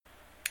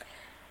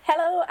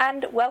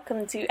and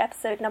welcome to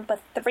episode number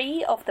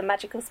 3 of the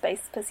Magical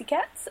Space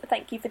Pussycats.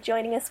 Thank you for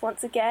joining us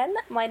once again.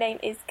 My name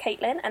is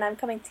Caitlin, and I'm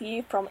coming to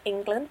you from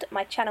England.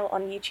 My channel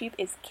on YouTube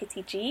is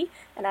Kitty G,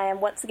 and I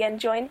am once again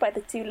joined by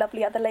the 2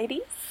 lovely other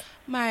ladies.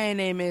 My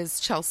name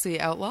is Chelsea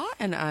Outlaw,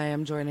 and I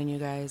am joining you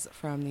guys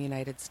from the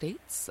United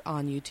States.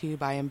 On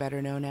YouTube, I am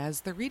better known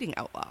as The Reading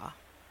Outlaw.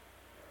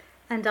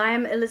 And I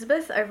am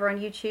Elizabeth. Over on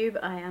YouTube,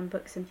 I am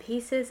Books and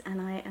Pieces, and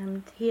I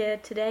am here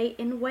today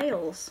in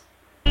Wales.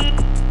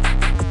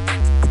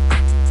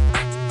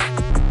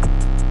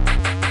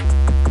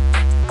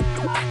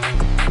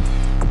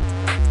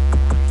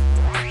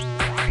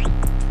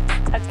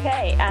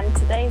 Okay, and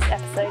today's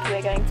episode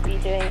we're going to be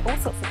doing all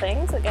sorts of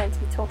things. We're going to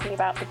be talking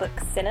about the book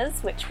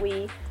Sinners, which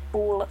we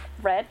all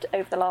read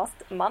over the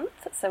last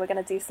month. So we're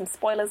going to do some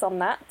spoilers on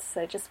that,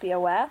 so just be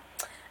aware.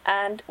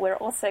 And we're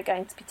also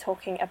going to be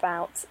talking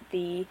about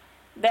the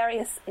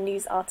various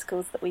news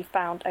articles that we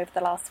found over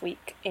the last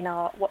week in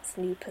our What's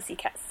New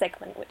Pussycat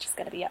segment, which is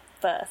going to be up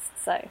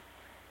first. So,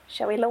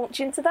 shall we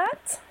launch into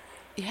that?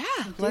 Yeah,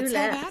 let's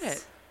have at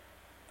it.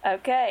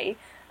 Okay.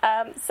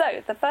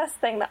 So, the first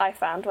thing that I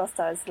found whilst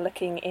I was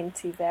looking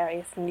into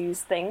various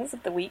news things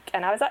of the week,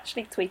 and I was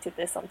actually tweeted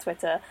this on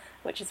Twitter,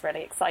 which is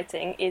really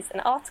exciting, is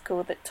an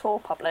article that Tor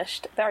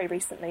published very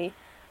recently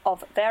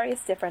of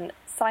various different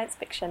science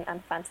fiction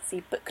and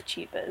fantasy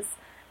booktubers.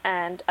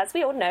 And as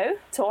we all know,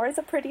 Tor is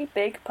a pretty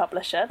big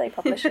publisher. They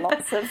publish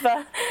lots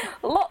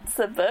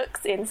of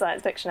books in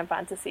science fiction and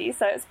fantasy.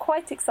 So it's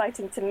quite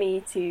exciting to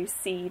me to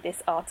see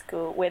this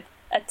article with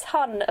a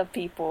ton of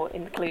people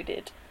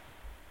included.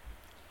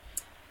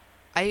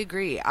 I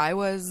agree.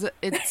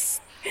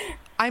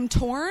 I'm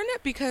torn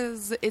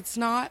because it's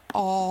not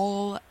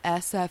all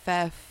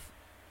SFF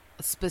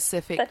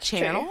specific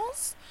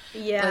channels.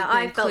 True. Yeah,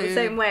 I felt the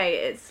same way.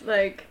 It's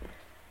like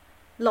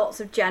lots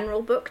of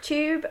general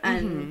booktube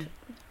and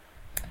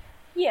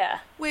yeah,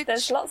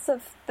 there's lots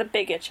of the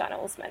bigger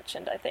channels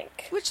mentioned, I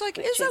think. Which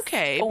is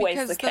okay,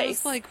 because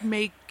those,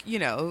 make,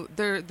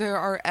 there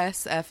are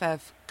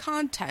SFF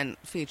content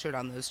featured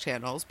on those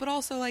channels, but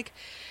also,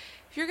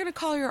 if you're going to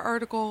call your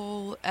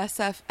article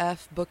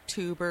SFF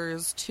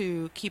booktubers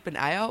to keep an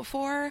eye out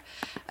for,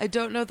 I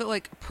don't know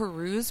that,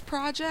 Peruse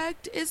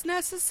Project is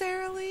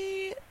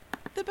necessarily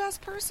the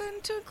best person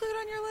to include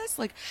on your list.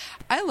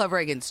 I love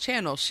Reagan's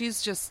channel.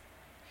 She's just...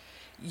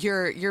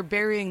 You're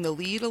burying the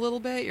lead a little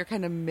bit. You're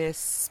kind of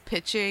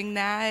mispitching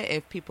that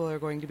if people are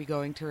going to be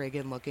going to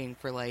Reagan looking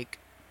for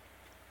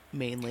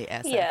mainly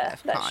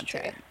SFF content.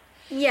 True.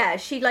 Yeah,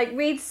 she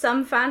reads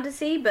some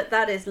fantasy, but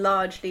that is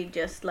largely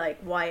just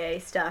YA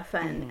stuff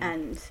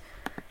and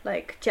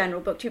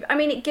general booktube. I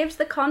mean, it gives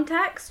the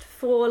context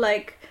for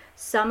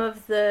some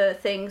of the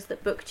things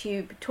that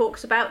booktube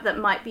talks about that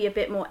might be a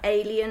bit more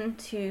alien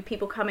to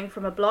people coming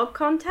from a blog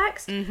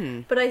context.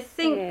 But I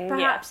think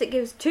perhaps it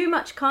gives too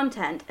much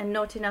content and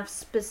not enough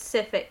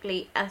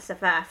specifically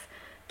SFF,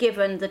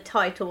 given the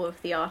title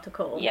of the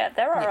article. Yeah,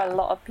 there are a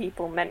lot of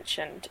people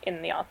mentioned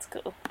in the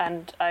article,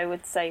 and I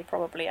would say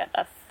probably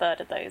a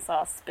third of those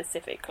are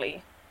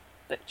specifically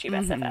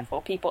booktube SFF,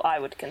 or people I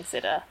would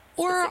consider.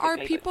 Or are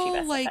people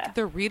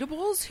the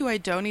Readables, who I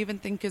don't even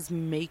think is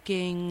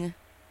making...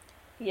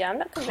 Yeah, I'm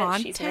not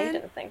convinced she's made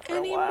anything for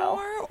a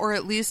while. Or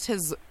at least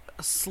has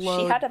slowed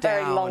down. She had a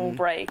very long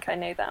break, I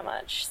know that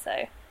much,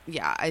 so...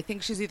 Yeah, I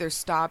think she's either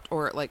stopped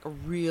or,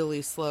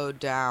 really slowed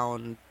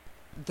down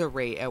the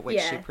rate at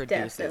which she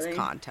produces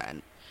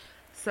content.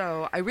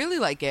 So, I really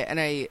like it,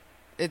 and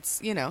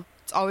it's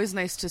always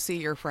nice to see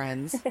your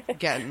friends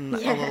getting a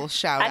little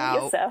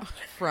shout-out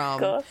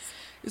from...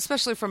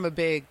 Especially from a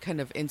big kind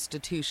of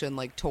institution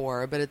like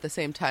Tor, but at the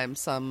same time,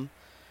 some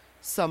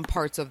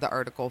parts of the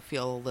article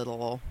feel a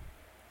little...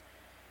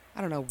 I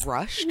don't know,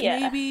 rushed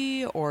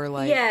maybe, or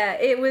Yeah,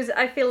 it was,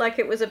 I feel like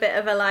it was a bit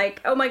of a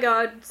oh my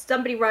god,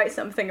 somebody write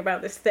something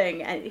about this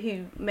thing, and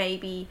who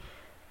maybe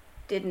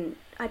didn't,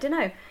 I don't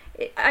know.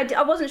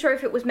 I wasn't sure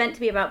if it was meant to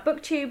be about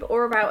booktube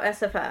or about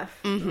SFF,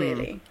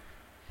 really.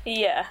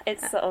 Yeah,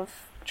 it's sort of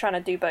trying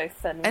to do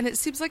both, and it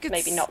seems like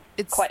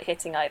it's quite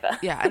hitting either.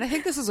 Yeah, and I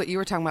think this is what you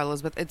were talking about,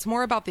 Elizabeth. It's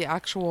more about the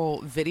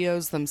actual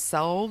videos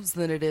themselves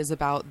than it is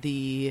about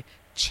the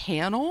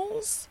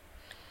channels.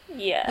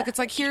 Yeah. It's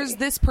here's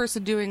this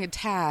person doing a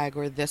tag,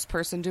 or this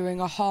person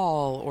doing a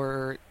haul,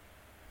 or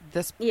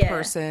this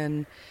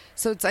person.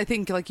 So it's, I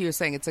think, like you were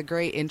saying, it's a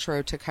great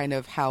intro to kind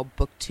of how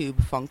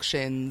BookTube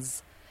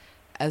functions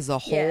as a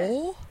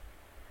whole.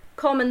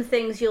 Common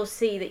things you'll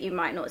see that you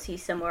might not see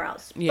somewhere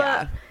else.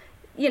 Yeah.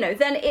 But,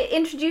 then it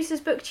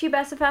introduces BookTube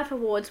SFF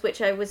Awards,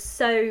 which I was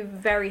so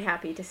very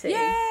happy to see.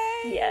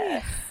 Yay!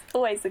 Yeah.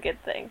 Always a good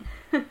thing.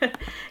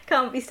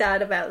 Can't be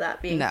sad about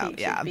that being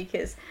featured,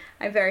 because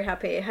I'm very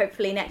happy.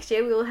 Hopefully next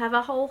year we will have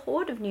a whole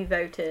horde of new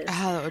voters.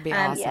 Oh, that would be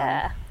awesome.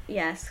 Yeah.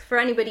 Yes, for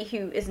anybody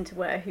who isn't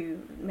aware, who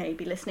may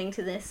be listening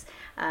to this,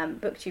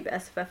 BookTube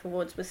SFF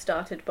Awards was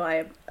started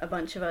by a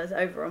bunch of us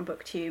over on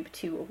BookTube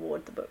to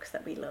award the books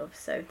that we love.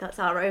 So that's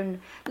our own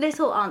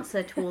little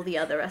answer to all the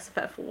other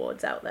SFF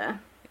awards out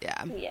there.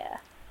 Yeah. Yeah.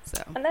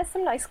 So. And there's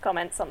some nice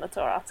comments on the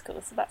Tor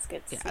article, so that's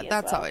good to see. Yeah,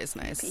 that's always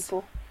nice.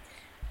 People.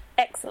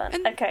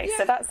 Excellent. Okay,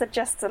 so that's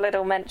just a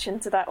little mention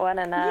to that one,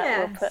 and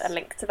we'll put a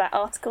link to that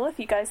article if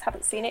you guys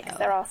haven't seen it, because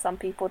there are some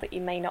people that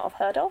you may not have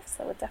heard of,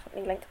 so we'll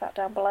definitely link that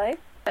down below.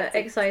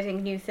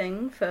 Exciting new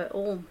thing for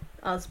all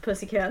us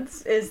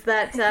pussycats is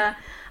that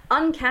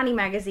Uncanny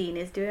Magazine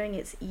is doing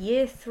its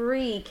Year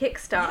 3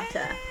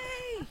 Kickstarter.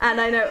 Yay! And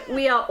I know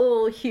we are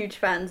all huge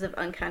fans of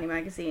Uncanny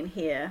Magazine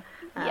here.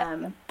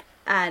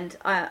 And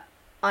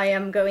I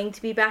am going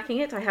to be backing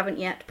it. I haven't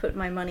yet put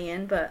my money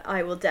in, but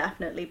I will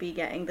definitely be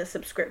getting the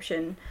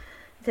subscription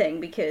thing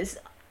because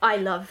I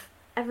love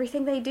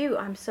everything they do.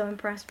 I'm so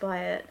impressed by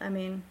it. I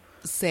mean,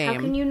 same. How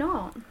can you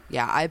not?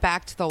 Yeah, I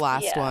backed the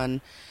last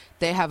one.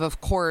 They have,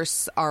 of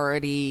course,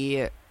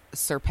 already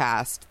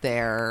surpassed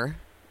their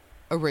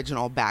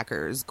original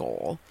backers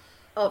goal.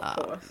 Of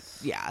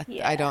course. Yeah,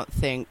 I don't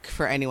think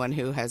for anyone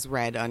who has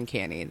read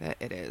Uncanny that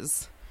it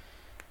is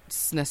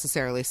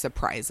necessarily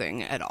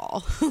surprising at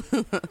all.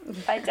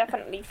 I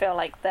definitely feel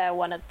like they're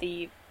one of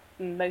the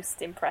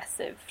most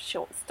impressive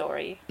short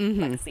story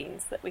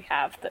magazines that we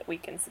have that we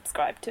can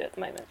subscribe to at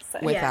the moment. So.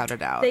 Without a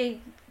doubt. They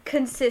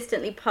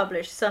consistently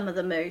publish some of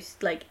the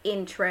most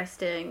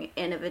interesting,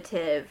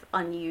 innovative,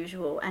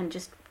 unusual, and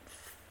just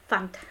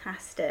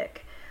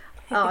fantastic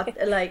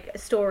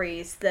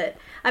stories that,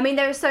 I mean,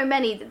 there are so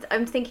many.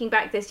 I'm thinking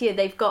back this year,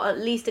 they've got at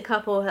least a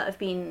couple that have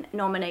been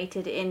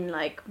nominated in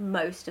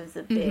most of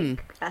the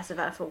big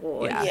SFF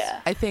awards.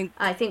 I think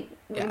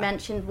we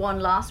mentioned one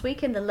last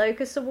week in the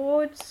Locus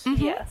Awards.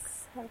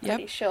 Yes, I'm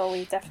pretty sure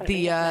we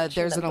definitely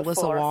there's an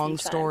Alyssa Wong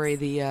story,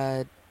 times.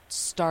 the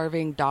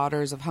Starving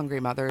Daughters of Hungry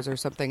Mothers or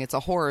something. It's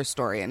a horror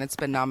story, and it's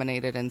been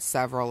nominated in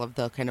several of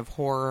the kind of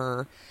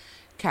horror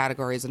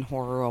categories and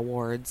horror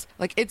awards.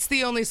 It's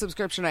the only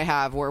subscription I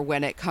have where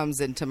when it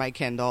comes into my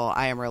Kindle,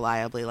 I am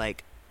reliably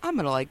I'm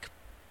gonna like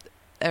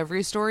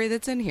every story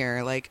that's in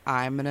here.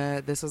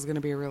 This is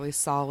gonna be a really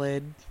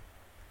solid,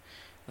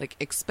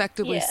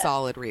 expectably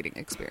solid reading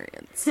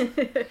experience.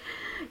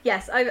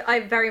 Yes, I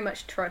very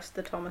much trust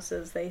the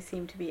Thomases. They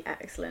seem to be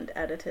excellent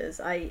editors.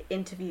 I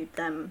interviewed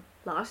them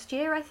last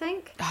year, I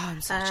think. Oh,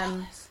 I'm so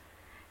jealous.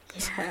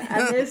 Yeah,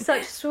 and they're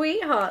such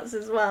sweethearts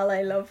as well.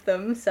 I love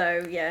them.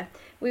 So, yeah,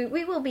 we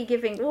will be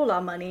giving all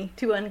our money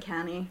to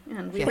Uncanny,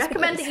 and we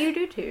recommend that you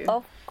do too.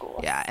 Of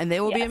course. Yeah, and they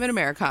will be at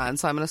Mid-Americon,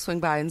 so I'm going to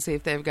swing by and see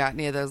if they've got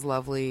any of those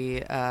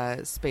lovely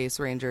Space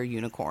Ranger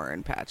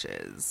unicorn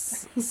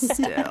patches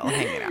still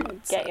hanging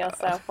out. Get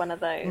yourself one of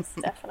those,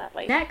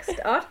 definitely. Next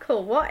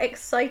article. What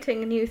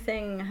exciting new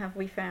thing have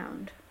we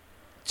found?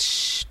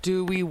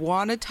 Do we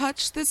want to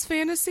touch this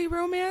fantasy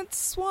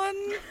romance one?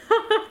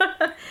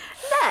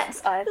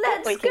 Let's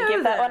we can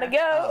give that one a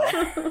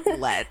go.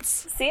 Let's.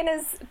 Seeing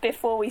as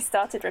before we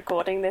started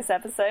recording this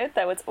episode,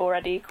 there was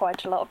already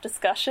quite a lot of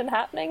discussion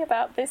happening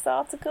about this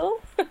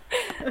article.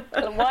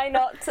 Why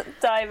not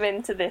dive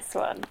into this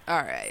one?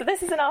 All right. So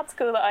this is an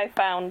article that I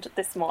found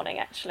this morning,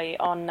 actually,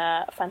 on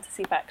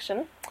Fantasy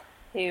Faction,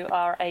 who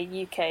are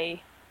a UK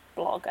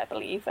blog, I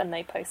believe, and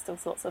they post all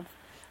sorts of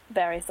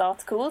various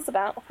articles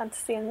about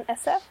fantasy and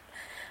SF.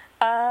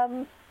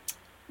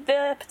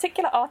 The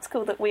particular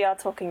article that we are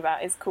talking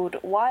about is called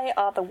 "Why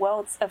Are the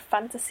Worlds of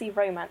Fantasy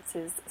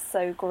Romances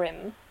So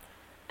Grim?"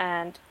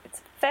 And it's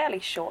a fairly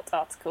short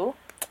article,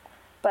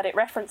 but it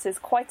references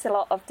quite a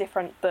lot of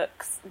different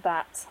books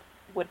that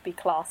would be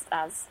classed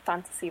as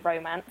fantasy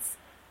romance.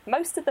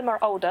 Most of them are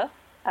older,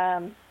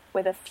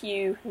 with a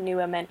few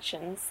newer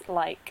mentions,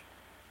 like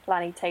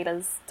Lanny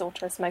Taylor's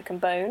Daughter of Smoke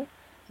and Bone,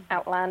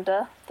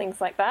 Outlander,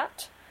 things like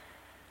that.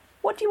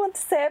 What do you want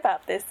to say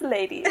about this,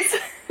 ladies?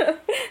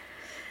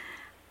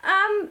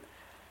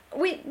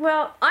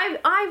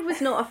 I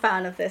was not a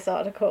fan of this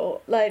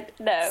article. No,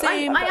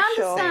 I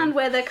understand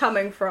where they're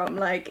coming from.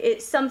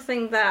 It's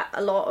something that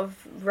a lot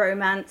of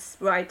romance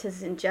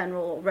writers in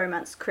general,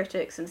 romance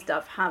critics and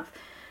stuff, have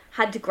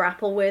had to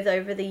grapple with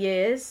over the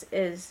years.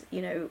 Is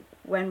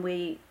when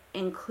we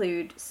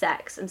include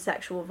sex and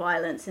sexual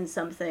violence in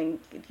something,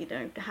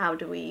 how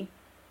do we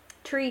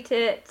treat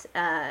it,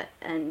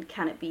 and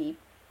can it be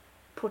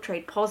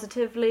portrayed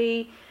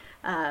positively,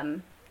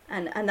 and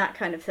that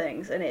kind of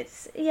things. And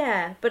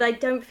but I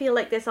don't feel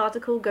like this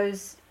article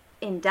goes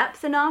in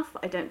depth enough.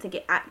 I don't think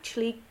it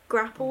actually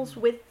grapples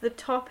with the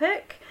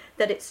topic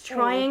that it's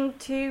trying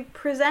to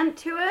present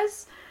to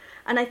us.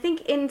 And I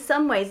think in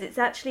some ways it's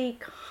actually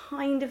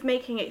kind of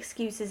making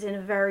excuses in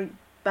a very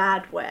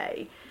bad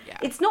way. Yeah.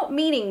 It's not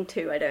meaning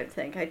to, I don't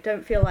think. I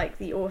don't feel like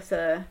the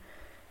author,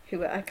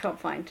 who I can't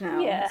find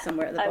now,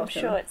 somewhere at the bottom. I'm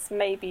sure it's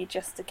maybe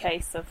just a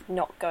case of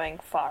not going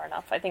far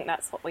enough. I think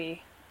that's what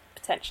we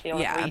potentially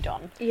all agreed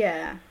on.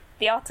 Yeah.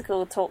 The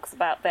article talks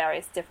about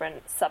various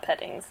different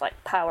subheadings like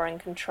power and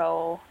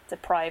control,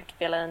 deprived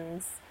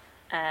villains,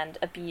 and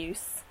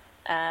abuse.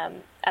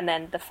 And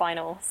then the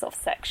final sort of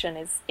section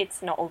is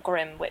 "It's Not All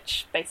Grim,"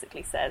 which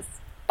basically says,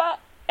 but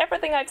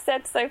everything I've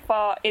said so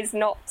far is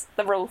not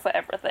the rule for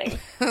everything.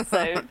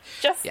 So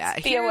just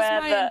be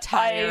aware that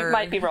I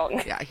might be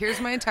wrong. Yeah, here's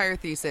my entire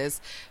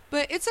thesis.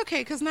 But it's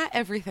okay, because not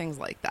everything's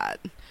like that.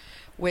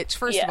 Which,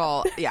 first of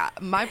all,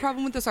 my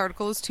problem with this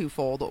article is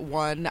twofold.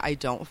 One, I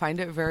don't find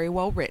it very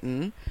well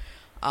written.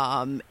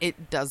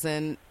 It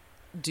doesn't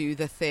do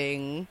the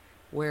thing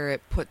where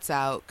it puts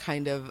out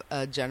kind of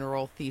a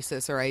general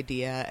thesis or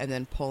idea and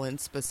then pull in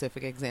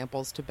specific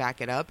examples to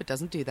back it up. It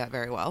doesn't do that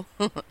very well.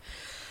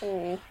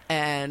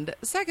 And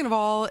second of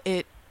all,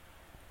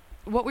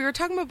 what we were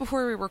talking about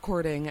before we were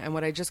recording and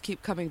what I just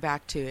keep coming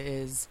back to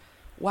is,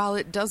 while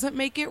it doesn't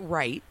make it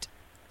right,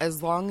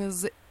 as long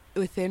as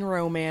within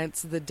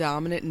romance the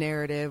dominant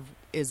narrative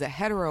is a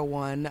hetero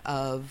one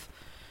of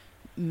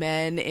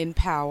men in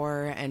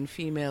power and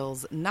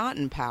females not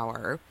in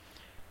power,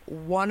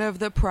 one of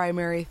the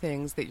primary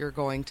things that you're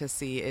going to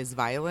see is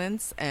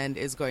violence, and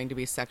is going to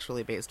be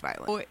sexually based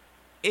violence.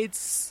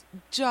 It's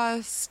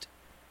just,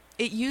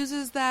 it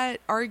uses that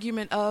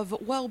argument of,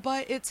 well,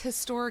 but it's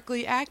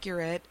historically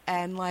accurate,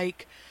 and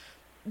like,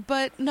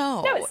 but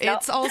no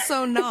it's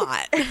also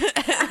not.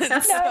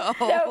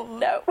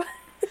 No.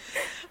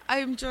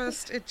 I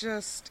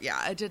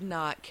did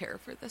not care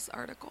for this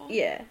article.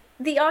 Yeah.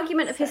 The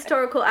argument of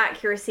historical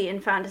accuracy in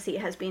fantasy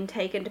has been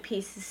taken to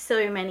pieces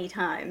so many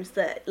times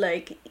that,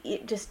 like,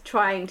 just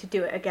trying to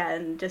do it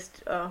again,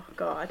 just, oh,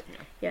 God.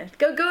 Yeah.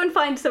 Go and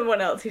find someone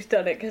else who's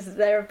done it, because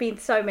there have been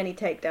so many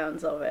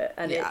takedowns of it,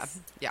 and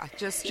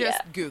Just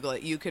Google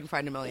it. You can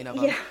find a million of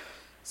them. Yeah.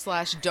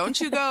 /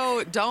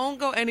 don't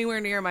go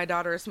anywhere near My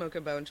Daughter is Smoke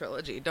and Bone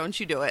trilogy. Don't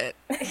you do it.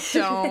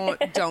 Don't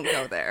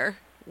go there.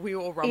 We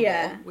will rumble.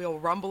 Yeah. We will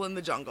rumble in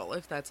the jungle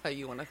if that's how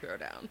you want to throw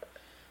down.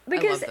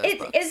 Because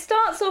it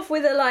starts off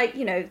with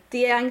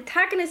the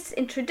antagonists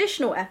in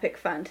traditional epic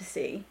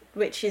fantasy,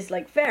 which is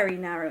like very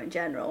narrow in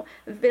general.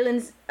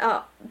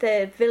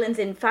 The villains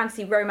in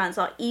fantasy romance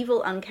are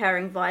evil,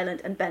 uncaring,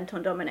 violent, and bent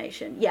on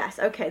domination. Yes,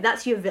 okay,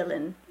 that's your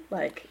villain.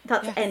 Like,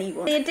 that's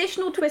anyone. The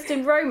additional twist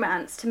in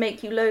romance to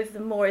make you loathe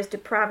them more is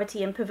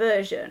depravity and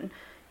perversion.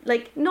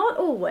 Like, not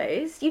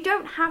always. You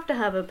don't have to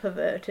have a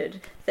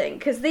perverted thing.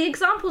 Because the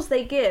examples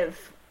they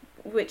give,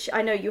 which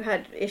I know you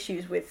had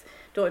issues with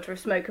Daughter of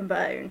Smoke and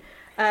Bone,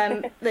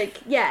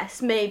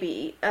 yes,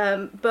 maybe.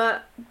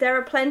 But there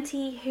are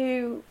plenty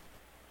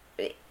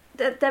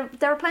there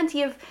are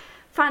plenty of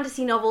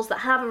fantasy novels that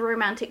have a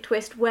romantic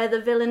twist where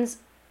the villains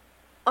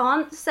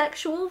aren't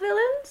sexual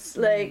villains.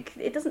 Like,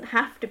 it doesn't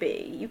have to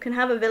be. You can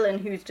have a villain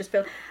who's just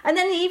villain. And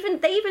then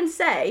they even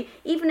say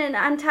even an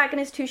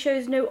antagonist who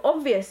shows no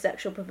obvious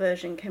sexual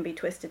perversion can be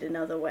twisted in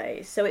other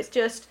ways. So it's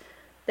just,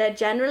 they're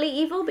generally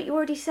evil, but you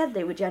already said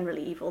they were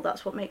generally evil.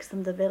 That's what makes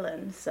them the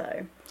villain.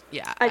 So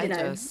yeah, I don't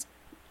know.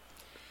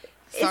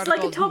 It's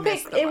like a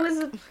topic.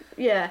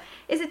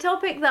 It's a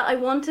topic that I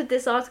wanted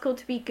this article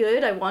to be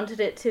good. I wanted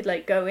it to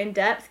like go in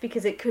depth,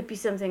 because it could be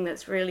something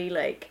that's really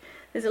like,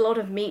 there's a lot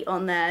of meat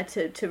on there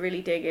to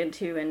really dig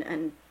into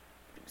and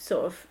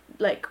sort of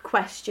like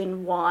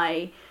question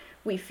why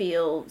we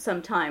feel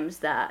sometimes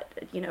that,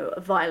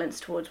 violence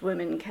towards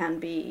women can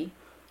be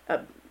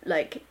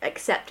like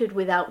accepted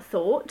without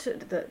thought.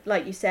 That,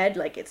 like you said,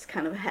 like it's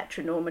kind of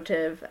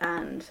heteronormative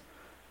and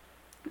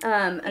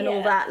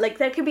all that. Like,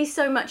 there could be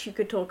so much you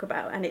could talk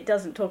about, and it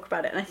doesn't talk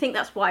about it. And I think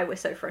that's why we're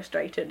so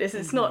frustrated.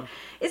 It's not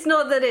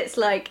that it's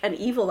like an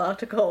evil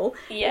article.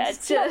 Yeah,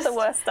 it's just not the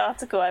worst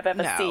article I've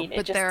ever seen.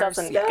 It just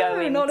doesn't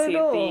go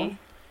into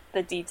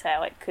the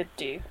detail it could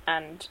do,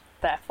 and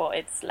therefore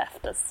it's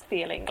left us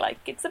feeling like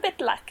it's a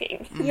bit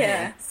lacking.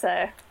 Yeah.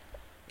 So,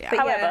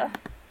 however,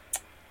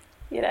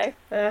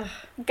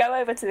 go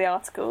over to the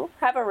article,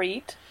 have a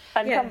read,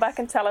 and come back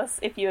and tell us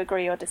if you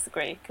agree or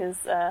disagree, because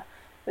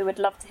we would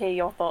love to hear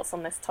your thoughts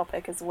on this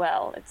topic as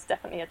well. It's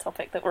definitely a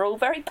topic that we're all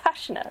very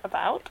passionate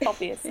about,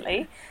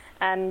 obviously,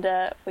 and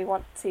we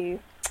want to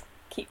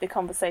keep the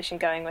conversation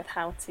going with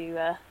how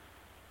to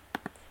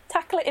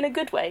tackle it in a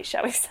good way,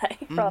 shall we say,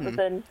 rather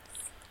than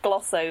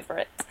gloss over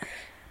it.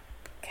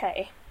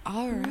 Okay.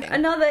 All right.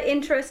 Another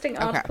interesting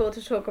article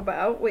to talk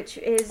about, which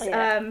is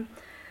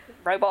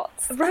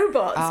robots,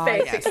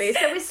 basically. Yes.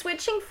 So we're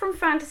switching from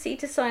fantasy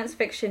to science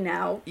fiction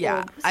now.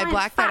 Yeah, I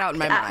blacked that out in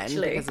my mind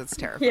because it's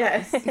terrifying.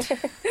 Yes.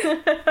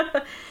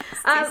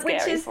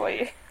 Which is for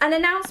you. An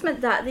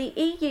announcement that the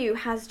EU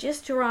has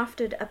just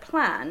drafted a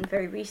plan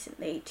very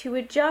recently to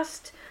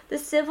adjust the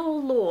civil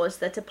laws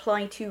that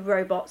apply to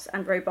robots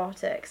and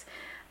robotics.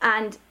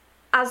 And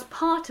as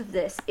part of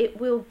this, it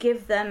will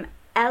give them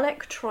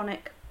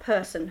electronic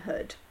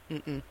personhood.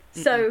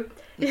 So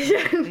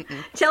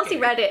Chelsea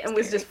read it and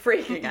was just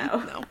freaking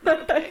out.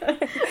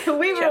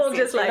 We were all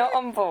just like, not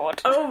on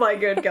board. Oh my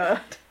good God.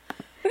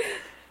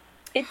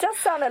 It does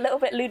sound a little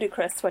bit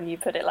ludicrous when you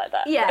put it like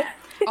that. Yeah.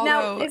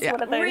 Now, it's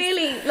one of those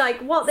really, like,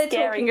 what they're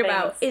talking things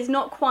about is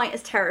not quite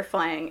as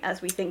terrifying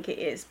as we think it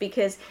is,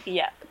 because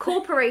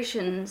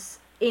corporations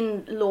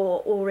in law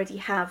already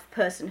have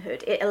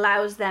personhood. It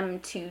allows them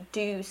to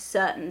do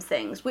certain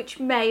things, which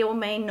may or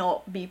may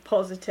not be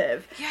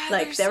positive. Yeah,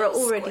 like, there are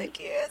already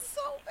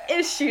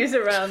issues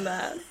around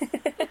that.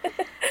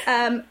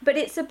 But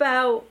it's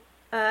about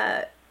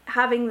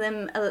having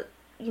them,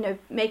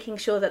 making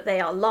sure that they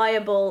are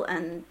liable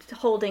and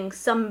holding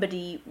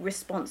somebody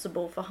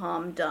responsible for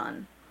harm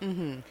done.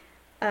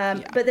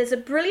 But there's a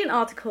brilliant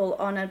article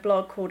on a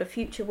blog called A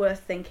Future Worth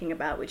Thinking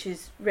About, which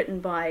is written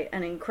by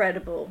an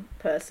incredible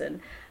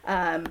person.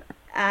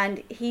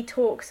 And he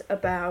talks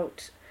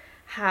about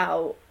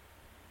how,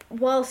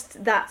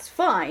 whilst that's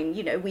fine,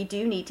 you know, we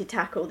do need to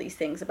tackle these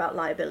things about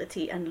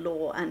liability and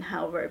law and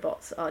how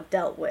robots are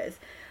dealt with.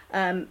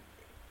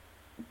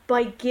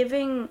 By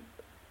giving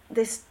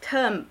this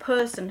term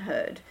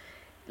personhood,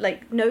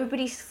 like,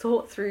 nobody's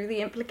thought through the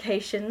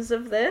implications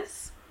of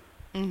this.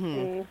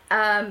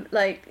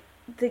 Like,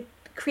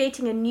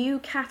 creating a new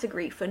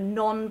category for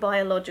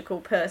non-biological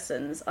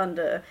persons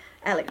under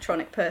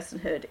electronic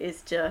personhood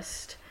is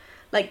just,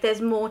 like,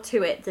 there's more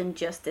to it than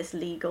just this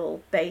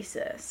legal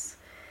basis.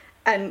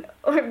 And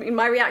I mean,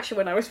 my reaction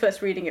when I was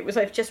first reading it was,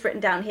 I've just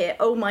written down here,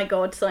 oh my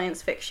god,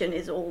 science fiction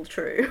is all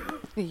true.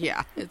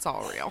 Yeah, it's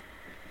all real.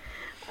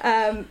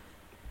 And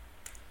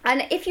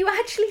if you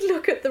actually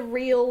look at the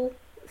real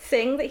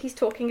thing that he's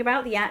talking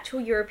about, the actual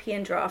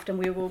European draft, and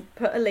we will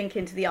put a link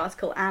into the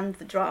article and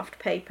the draft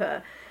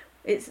paper,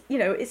 it's, you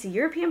know, it's a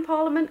European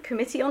Parliament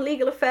Committee on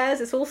Legal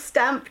Affairs, it's all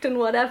stamped and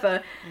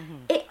whatever.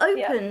 It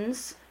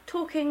opens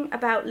talking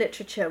about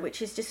literature,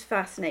 which is just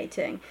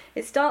fascinating.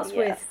 It starts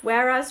with,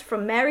 whereas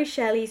from Mary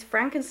Shelley's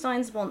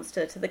Frankenstein's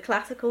monster to the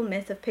classical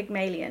myth of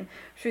Pygmalion,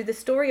 through the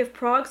story of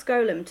Prague's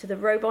golem to the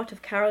robot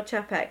of Karel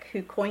Čapek,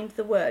 who coined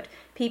the word,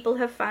 people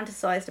have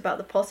fantasized about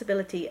the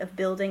possibility of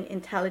building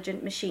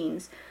intelligent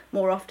machines,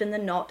 more often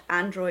than not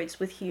androids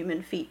with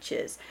human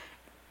features.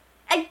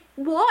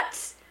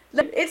 What?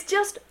 It's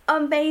just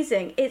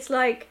amazing. It's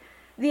like,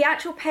 the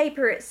actual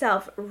paper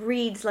itself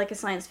reads like a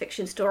science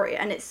fiction story,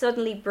 and it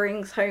suddenly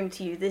brings home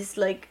to you this,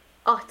 like,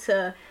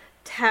 utter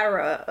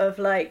terror of,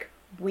 like,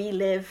 we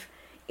live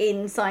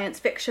in science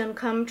fiction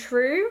come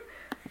true.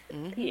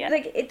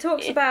 Like, it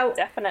talks about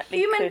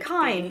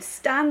humankind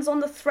stands on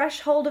the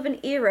threshold of an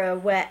era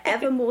where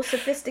ever more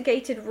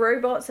sophisticated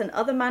robots and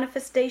other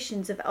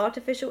manifestations of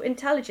artificial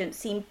intelligence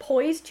seem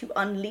poised to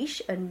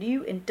unleash a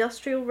new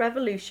industrial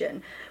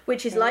revolution,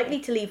 which is likely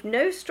to leave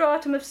no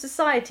stratum of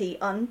society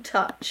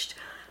untouched.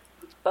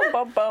 Bum,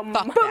 bum, bum.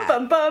 Bum,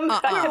 bum, bum.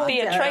 That could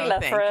be a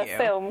trailer for a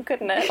film,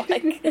 couldn't it?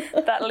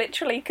 Like, that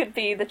literally could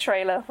be the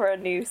trailer for a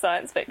new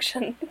science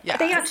fiction. Yeah.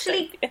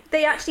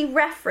 They actually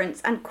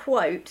reference and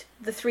quote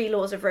the 3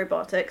 Laws of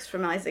Robotics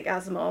from Isaac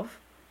Asimov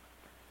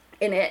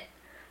in it.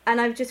 And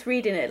I'm just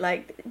reading it,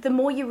 like, the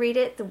more you read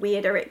it, the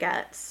weirder it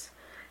gets.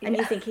 And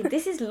you're thinking,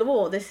 this is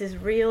law, this is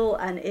real,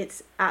 and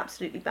it's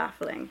absolutely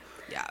baffling.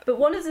 Yeah. But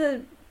one of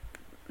the...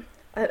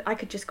 I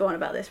could just go on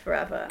about this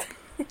forever.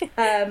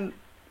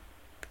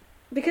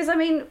 Because, I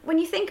mean, when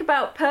you think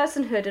about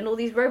personhood and all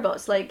these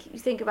robots, like, you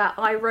think about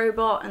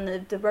iRobot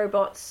and the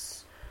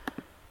robots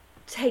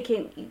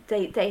taking...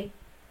 They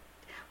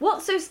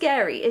What's so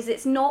scary is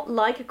it's not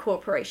like a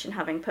corporation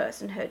having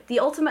personhood. The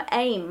ultimate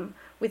aim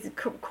with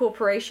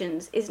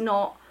corporations is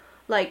not,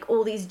 like,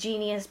 all these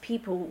genius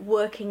people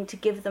working to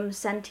give them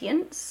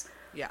sentience.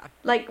 Yeah.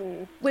 Like,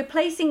 we're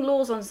placing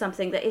laws on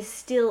something that is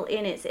still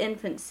in its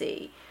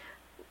infancy.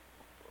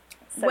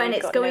 So when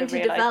it's going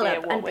to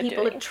develop and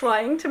people are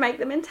trying to make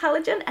them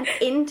intelligent and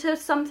into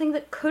something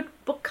that could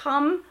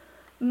become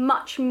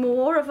much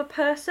more of a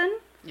person.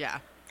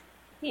 Yeah.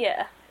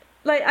 Yeah.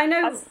 Like, I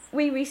know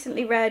we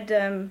recently read,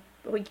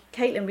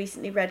 Caitlin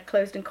recently read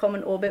Closed and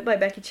Common Orbit by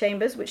Becky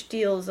Chambers, which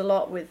deals a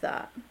lot with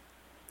that.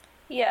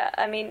 Yeah,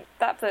 I mean,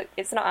 that book,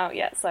 it's not out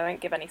yet, so I won't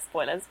give any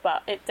spoilers,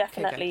 but it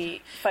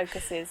definitely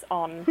focuses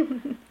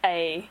on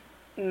a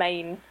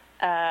main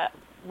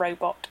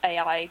robot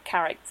AI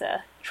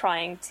character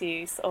trying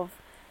to sort of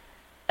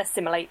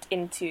assimilate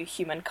into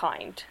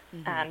humankind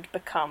and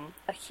become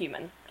a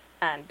human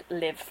and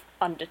live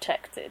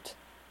undetected.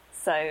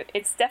 So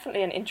it's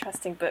definitely an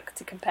interesting book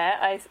to compare.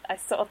 I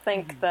sort of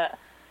think that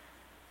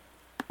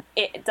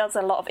it does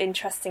a lot of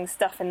interesting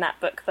stuff in that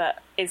book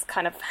that is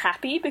kind of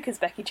happy because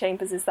Becky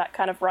Chambers is that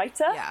kind of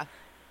writer. Yeah.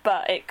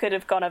 But it could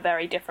have gone a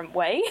very different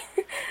way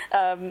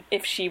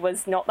if she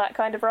was not that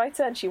kind of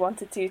writer and she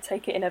wanted to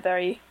take it in a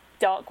very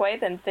dark way,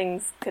 then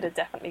things could have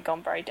definitely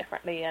gone very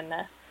differently, and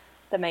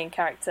the main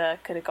character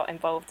could have got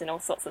involved in all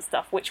sorts of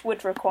stuff, which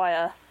would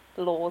require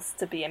laws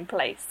to be in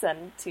place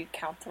and to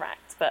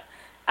counteract. But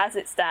as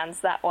it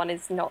stands, that one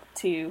is not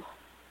too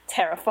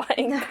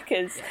terrifying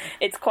because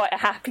it's quite a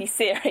happy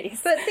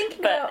series. But thinking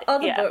about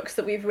other books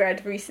that we've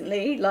read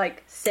recently,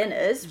 like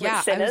Sinners,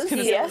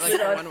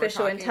 with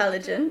artificial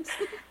intelligence,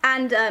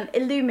 and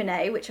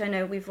Illuminae, which I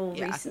know we've all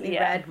recently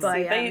read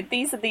by...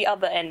 these are the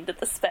other end of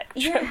the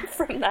spectrum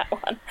from that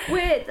one.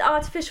 Where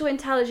artificial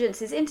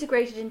intelligence is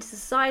integrated into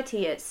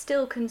society, it's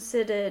still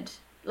considered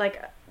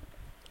like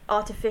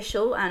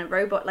artificial and a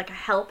robot, like a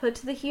helper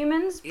to the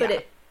humans, but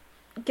it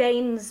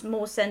gains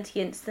more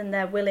sentience than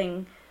they're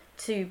willing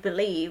to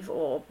believe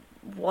or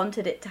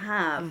wanted it to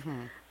have.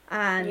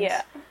 And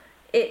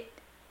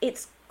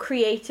it's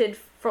created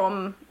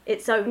from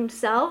its own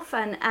self,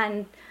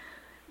 and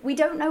we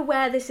don't know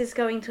where this is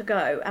going to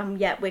go, and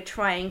yet we're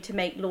trying to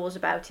make laws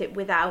about it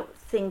without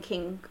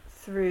thinking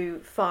through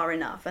far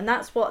enough. And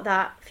that's what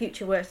that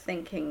Future Worth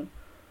Thinking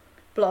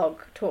blog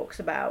talks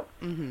about.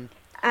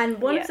 And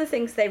one of the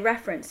things they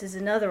reference is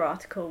another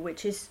article,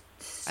 which is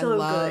so good. I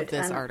love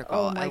this article.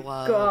 Oh my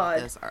God. God.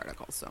 This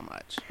article so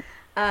much.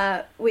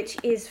 Which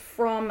is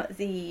from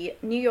the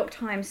New York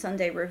Times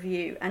Sunday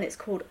Review, and it's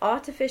called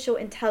Artificial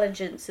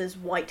Intelligence's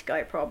White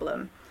Guy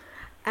Problem.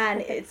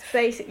 And it's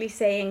basically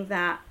saying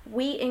that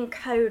we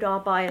encode our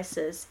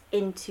biases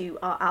into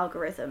our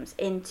algorithms,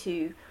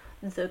 into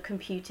the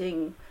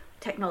computing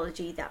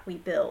technology that we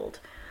build.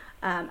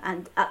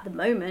 And at the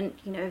moment,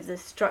 you know, the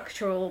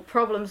structural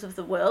problems of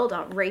the world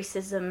are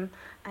racism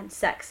and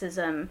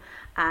sexism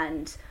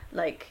and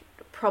like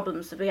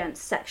problems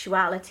against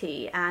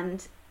sexuality,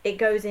 and it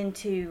goes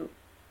into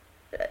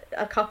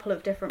a couple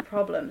of different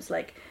problems.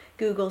 Like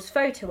Google's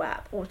photo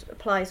app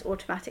applies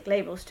automatic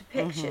labels to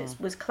pictures,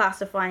 was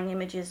classifying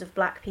images of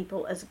black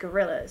people as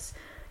gorillas.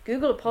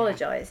 Google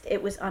apologized.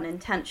 It was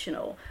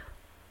unintentional,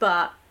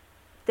 but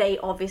they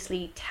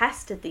obviously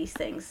tested these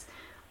things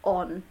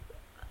on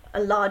a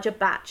larger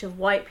batch of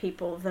white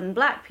people than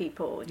black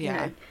people. You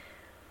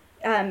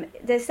know?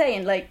 They're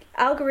saying like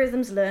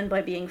algorithms learn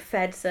by being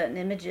fed certain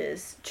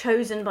images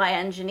chosen by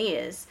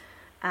engineers,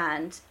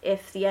 and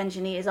if the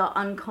engineers are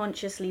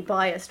unconsciously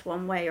biased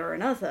one way or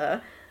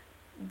another,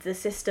 the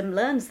system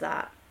learns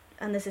that,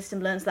 and the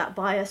system learns that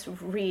bias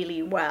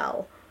really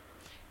well.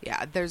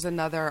 Yeah, there's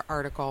another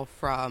article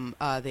from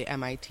the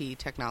MIT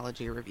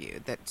Technology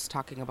Review that's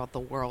talking about the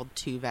World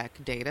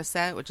 2Vec data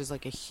set, which is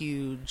like a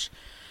huge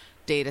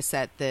data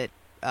set that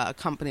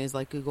companies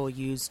like Google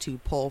use to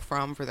pull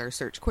from for their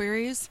search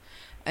queries.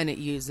 And it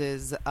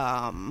uses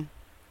an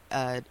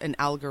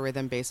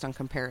algorithm based on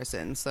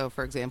comparison. So,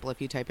 for example,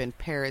 if you type in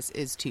Paris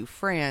is to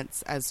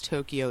France as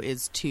Tokyo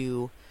is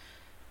to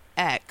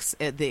X,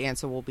 the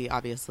answer will be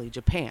obviously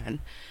Japan.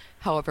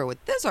 However,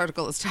 what this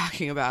article is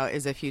talking about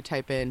is if you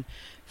type in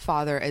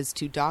father as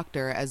to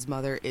doctor as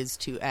mother is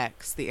to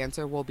X, the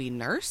answer will be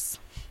nurse.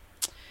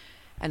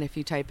 And if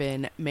you type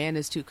in man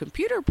is to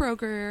computer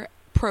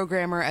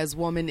programmer as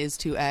woman is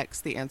to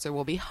X, the answer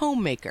will be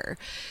homemaker.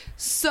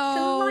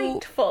 So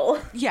delightful.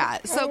 Yeah,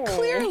 so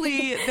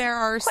clearly there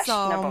are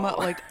some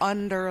like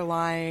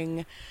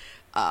underlying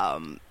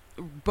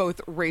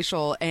both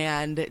racial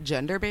and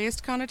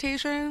gender-based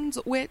connotations,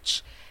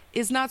 which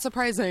is not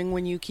surprising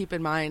when you keep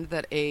in mind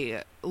that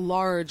a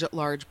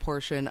large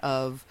portion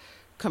of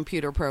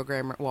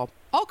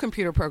all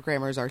computer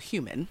programmers are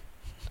human.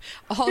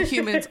 All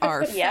humans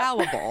are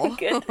fallible,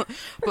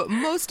 but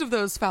most of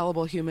those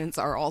fallible humans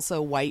are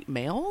also white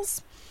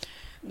males.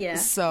 Yeah,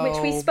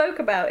 which we spoke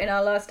about in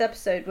our last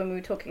episode when we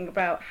were talking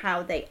about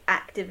how they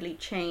actively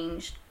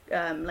changed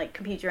like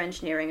computer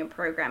engineering and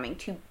programming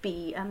to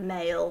be a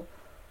male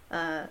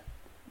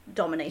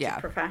dominated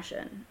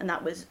profession, and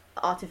that was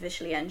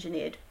artificially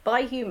engineered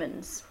by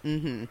humans.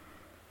 Mm-hmm.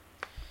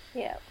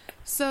 Yeah.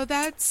 So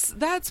that's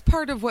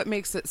part of what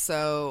makes it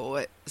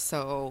so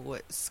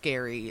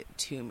scary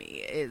to me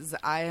is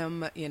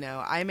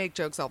I make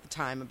jokes all the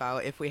time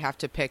about if we have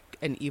to pick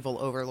an evil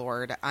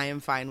overlord, I am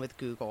fine with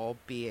Google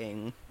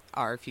being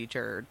our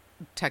future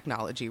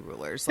technology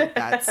rulers. Like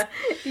that's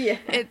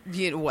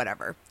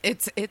whatever.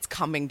 It's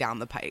coming down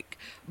the pike.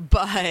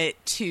 But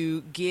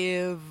to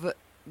give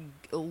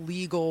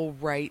legal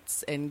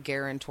rights and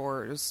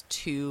guarantors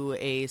to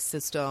a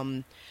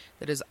system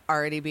that is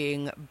already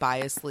being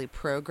biasly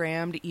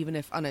programmed, even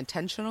if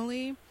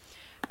unintentionally,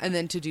 and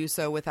then to do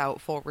so without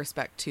full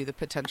respect to the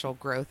potential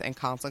growth and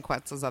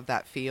consequences of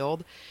that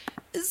field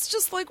is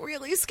just like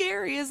really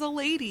scary as a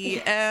lady,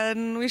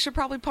 and we should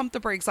probably pump the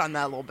brakes on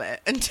that a little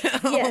bit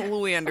until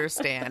we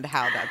understand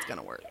how that's going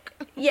to work.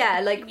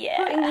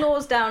 Putting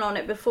laws down on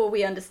it before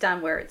we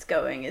understand where it's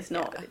going is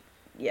not...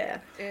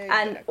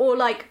 And or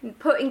like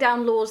putting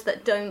down laws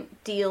that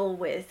don't deal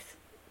with,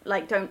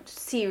 like, don't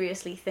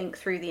seriously think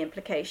through the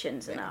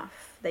implications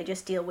enough. They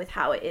just deal with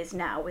how it is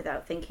now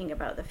without thinking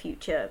about the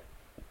future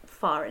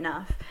far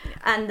enough.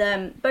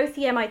 And both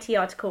the MIT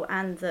article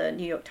and the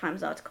New York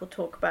Times article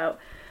talk about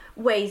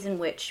ways in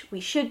which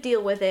we should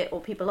deal with it, or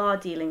people are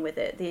dealing with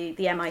it.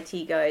 The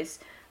MIT guys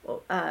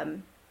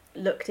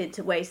looked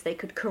into ways they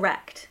could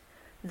correct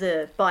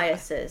the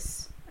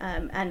biases.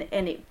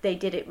 They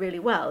did it really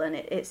well, and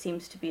it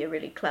seems to be a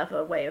really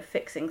clever way of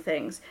fixing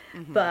things.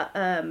 Mm-hmm. But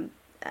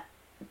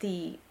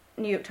the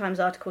New York Times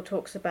article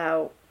talks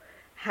about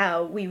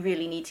how we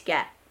really need to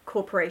get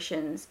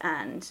corporations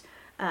and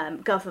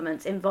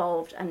governments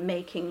involved and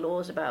making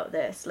laws about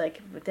this.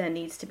 Like, there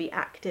needs to be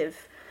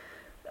active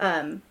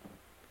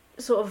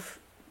sort of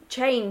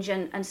change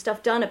and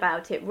stuff done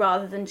about it,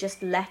 rather than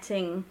just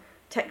letting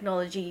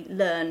technology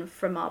learn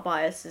from our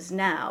biases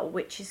now,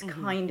 which is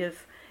kind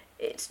of...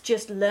 It's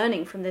just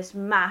learning from this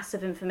mass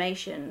of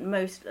information,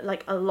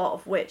 a lot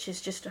of which is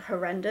just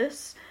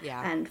horrendous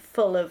and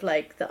full of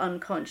like the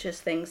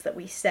unconscious things that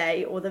we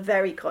say, or the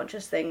very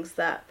conscious things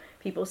that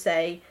people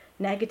say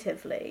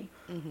negatively.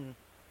 Mm-hmm.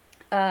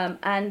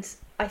 And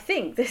I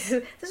think this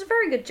is a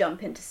very good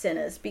jump into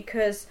Sinners,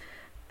 because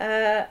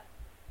the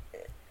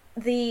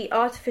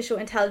artificial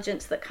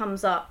intelligence that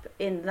comes up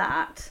in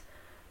that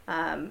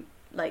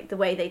like the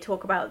way they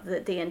talk about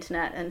the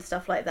internet and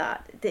stuff like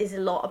that. There's a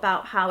lot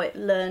about how it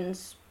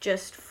learns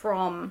just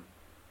from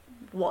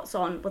what's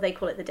on, well, they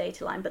call it the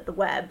data line, but the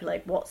web,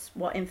 like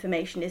what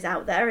information is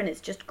out there, and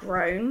it's just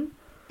grown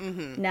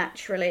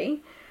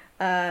naturally.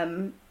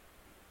 And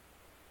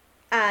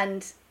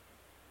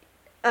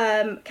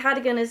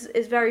Cadogan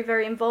is very,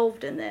 very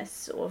involved in this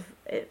sort of.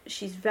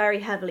 She's very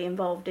heavily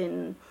involved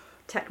in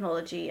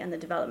technology and the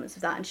developments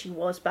of that, and she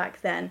was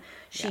back then.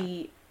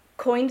 She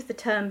coined the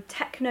term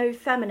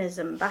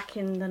techno-feminism back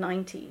in the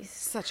 90s.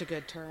 Such a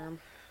good term.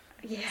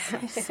 Yeah.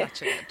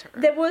 Such a good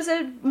term. There was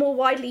a more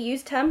widely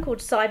used term called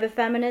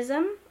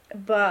cyberfeminism,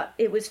 but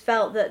it was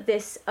felt that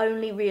this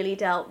only really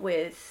dealt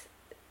with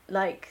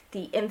like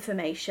the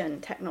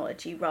information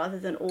technology rather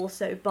than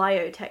also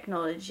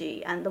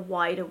biotechnology and the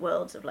wider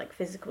worlds of like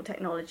physical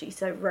technology,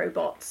 so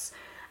robots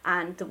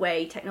and the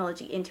way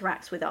technology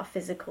interacts with our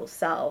physical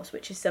selves,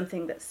 which is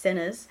something that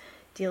Sinners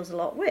deals a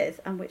lot with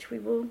and which we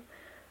will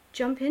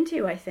jump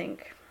into, I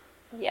think.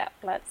 Yeah,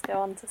 let's go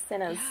on to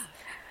Sinners.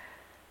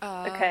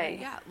 Okay.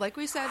 Yeah, like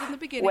we said in the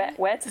beginning.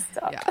 Where to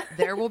start? Yeah,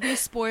 there will be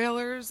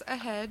spoilers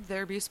ahead.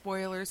 There'll be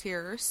spoilers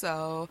here.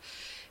 So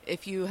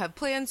if you have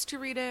plans to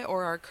read it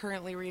or are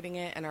currently reading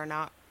it and are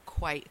not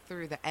quite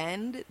through the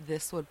end,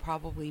 this would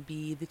probably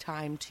be the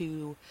time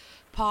to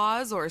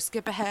pause or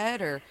skip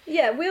ahead or...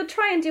 Yeah, we'll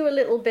try and do a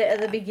little bit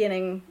at the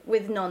beginning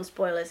with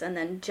non-spoilers and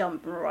then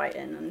jump right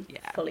in and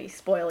fully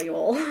spoil you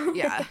all.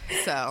 Yeah,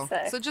 so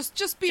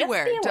just be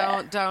aware.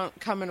 Don't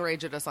come and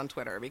rage at us on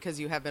Twitter because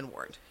you have been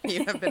warned.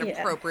 You have been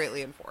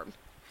appropriately informed.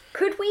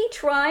 Could we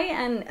try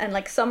and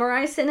like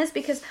summarize Sinners?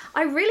 Because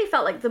I really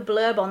felt like the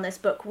blurb on this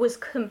book was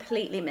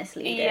completely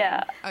misleading.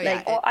 Yeah.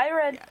 Well,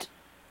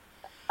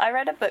 I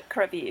read a book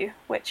review,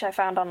 which I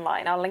found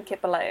online. I'll link it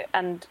below.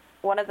 And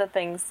one of the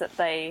things that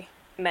they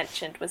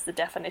mentioned was the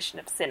definition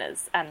of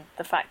sinners and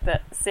the fact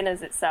that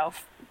Sinners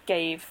itself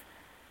gave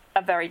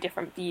a very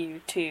different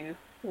view to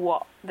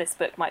what this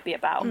book might be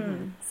about.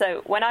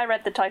 So when I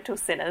read the title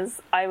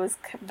Sinners, I was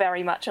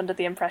very much under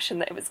the impression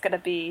that it was going to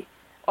be...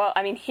 Well,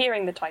 I mean,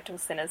 hearing the title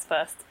Sinners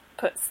first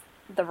puts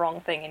the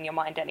wrong thing in your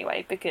mind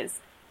anyway, because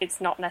it's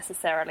not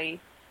necessarily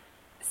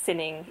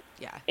sinning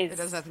it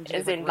has nothing to do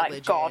as with in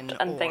like God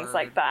and things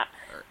like that,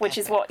 which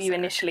is what you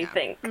initially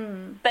think.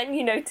 Then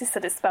you notice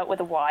that it's spelt with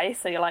a Y,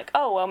 so you're like,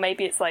 oh well,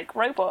 maybe it's like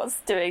robots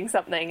doing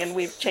something and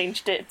we've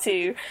changed it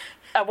to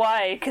a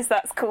Y because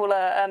that's cooler,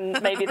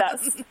 and maybe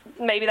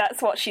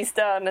that's what she's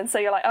done. And so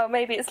you're like, oh,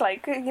 maybe it's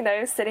like, you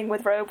know, sitting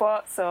with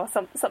robots or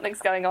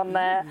something's going on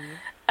there.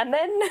 And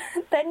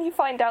then you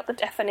find out the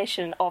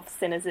definition of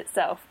Sinners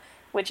itself,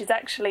 which is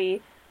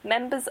actually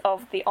members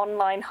of the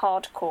online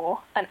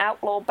hardcore, an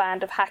outlaw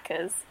band of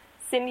hackers,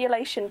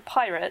 simulation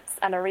pirates,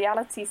 and a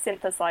reality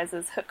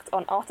synthesizers hooked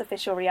on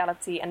artificial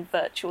reality and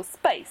virtual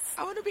space.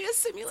 I want to be a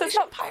simulation So it's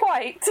not pirate.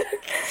 quite...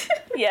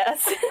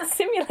 Yes,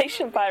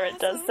 simulation pirate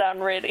does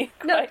sound really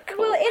quite cool.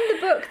 Well, in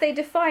the book they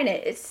define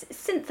it. It's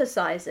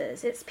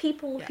synthesizers. It's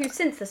people who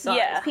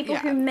synthesize, people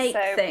who make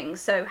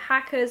things. So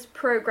hackers,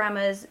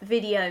 programmers,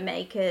 video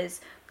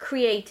makers,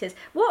 creators,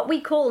 what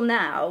we call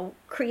now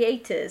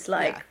creators,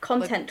 like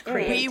content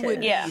creators. We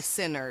would be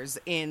sinners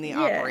in the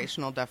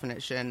operational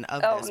definition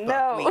of this book.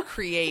 No. We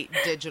create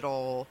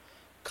digital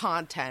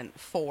content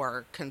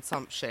for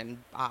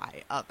consumption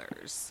by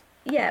others.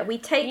 Yeah, we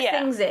take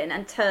things in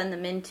and turn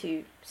them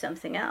into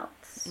something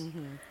else.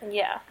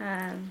 Yeah.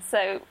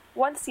 So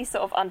once you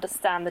sort of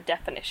understand the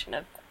definition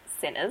of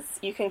sinners,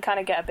 you can kind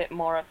of get a bit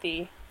more of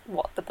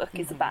what the book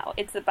is about.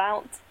 It's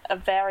about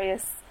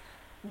various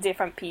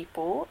different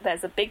people.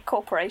 There's a big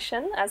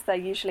corporation, as there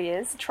usually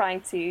is,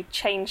 trying to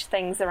change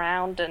things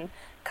around and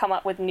come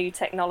up with new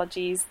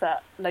technologies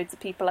that loads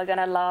of people are going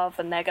to love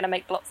and they're going to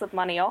make lots of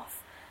money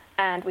off.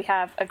 And we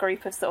have a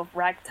group of sort of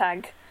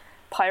ragtag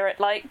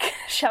pirate-like,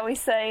 shall we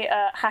say,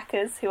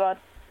 hackers who are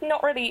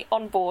not really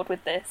on board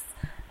with this,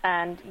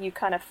 and you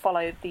kind of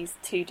follow these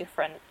two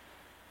different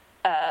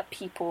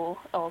people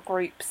or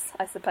groups,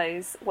 I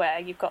suppose, where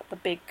you've got the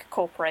big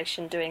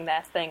corporation doing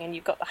their thing and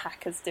you've got the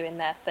hackers doing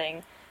their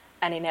thing,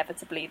 and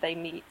inevitably they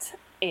meet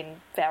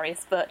in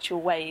various virtual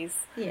ways,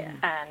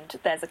 and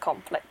there's a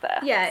conflict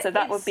there. Yeah, so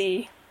that would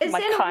be my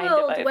kind of overview. It's in a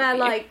world where,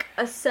 like,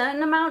 a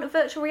certain amount of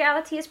virtual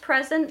reality is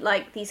present,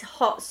 like these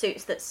hot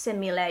suits that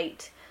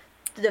simulate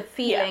the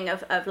feeling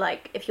of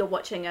like, if you're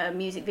watching a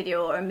music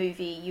video or a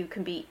movie, you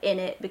can be in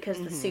it because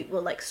the suit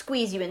will, like,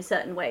 squeeze you in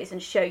certain ways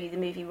and show you the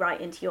movie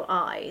right into your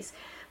eyes.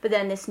 But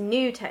then this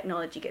new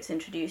technology gets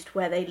introduced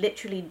where they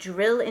literally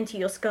drill into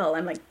your skull.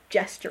 I'm like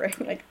gesturing,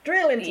 like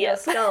drill into your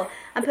skull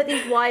and put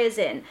these wires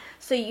in,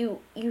 so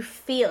you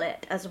feel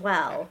it as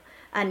well,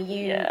 and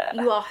you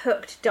are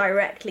hooked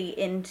directly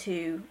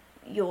into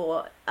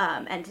your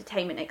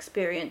entertainment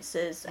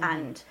experiences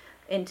and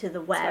into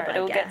the web. So it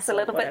all gets a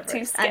little bit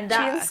too sketchy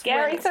and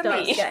scary for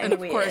me. And of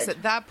course,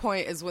 at that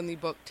point is when the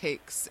book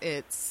takes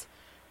its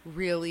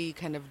really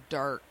kind of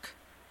dark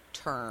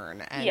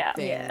turn and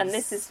things. And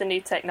this is the new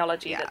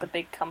technology that the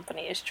big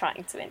company is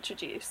trying to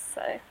introduce.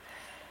 So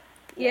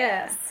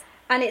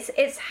And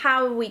it's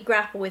how we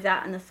grapple with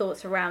that and the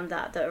thoughts around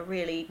that are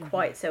really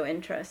quite so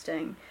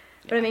interesting.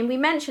 But I mean, we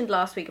mentioned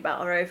last week about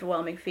our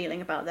overwhelming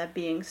feeling about there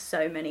being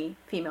so many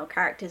female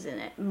characters in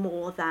it,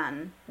 more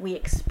than we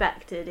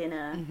expected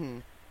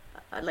in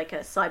like a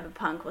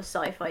cyberpunk or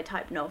sci-fi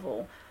type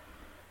novel.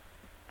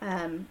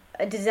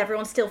 Does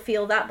everyone still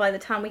feel that by the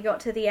time we got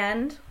to the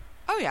end?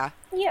 Oh, yeah.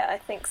 Yeah, I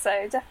think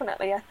so,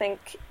 definitely. I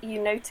think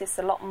you notice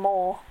a lot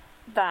more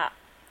that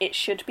it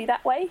should be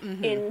that way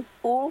in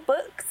all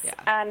books. Yeah.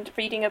 And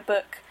reading a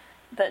book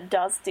that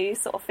does do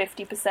sort of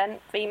 50%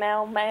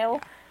 female,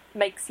 male,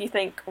 makes you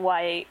think,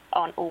 why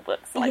aren't all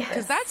books like this?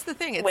 Because that's the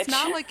thing. It's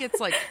not like it's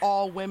like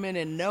all women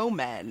and no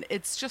men.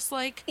 It's just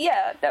like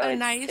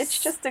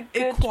it's just a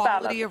good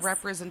equality balance of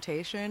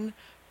representation.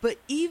 But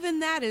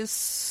even that is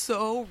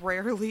so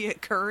rarely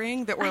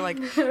occurring that we're like,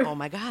 oh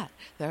my God,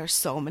 there are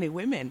so many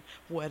women.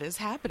 What is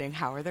happening?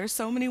 How are there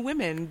so many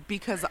women?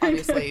 Because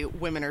obviously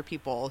women are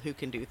people who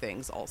can do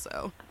things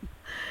also.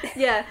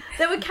 Yeah,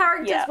 there were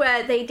characters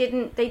where their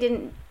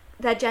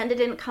gender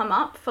didn't come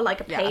up for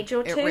like a page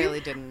or two. It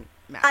really didn't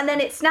matter. And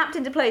then it snapped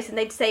into place and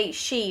they'd say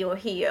she or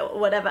he or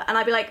whatever. And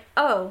I'd be like,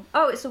 oh,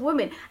 it's a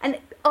woman. And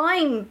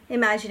I'm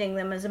imagining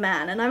them as a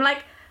man. And I'm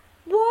like,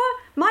 what?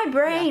 My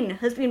brain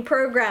has been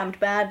programmed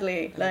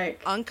badly.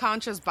 Like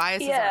unconscious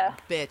biases are a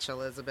bitch,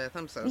 Elizabeth.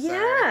 I'm so sorry.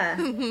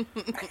 Yeah.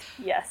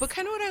 Yes. But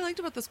kind of what I liked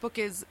about this book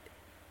is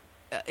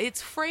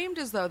it's framed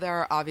as though there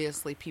are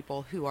obviously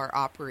people who are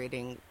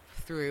operating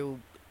through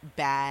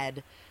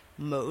bad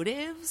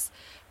motives,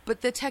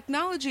 but the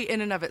technology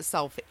in and of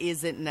itself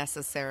isn't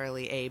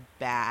necessarily a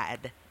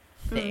bad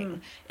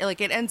thing.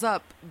 Like it ends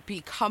up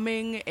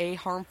becoming a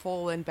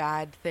harmful and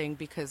bad thing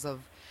because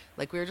of,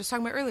 like we were just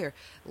talking about earlier,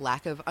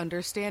 lack of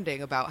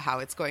understanding about how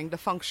it's going to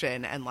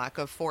function and lack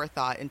of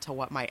forethought into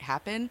what might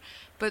happen.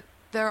 But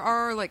there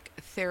are like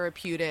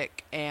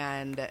therapeutic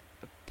and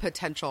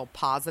potential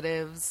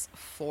positives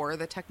for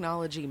the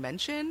technology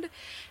mentioned.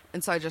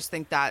 And so I just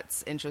think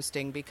that's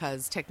interesting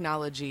because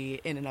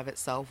technology in and of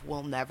itself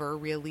will never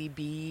really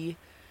be,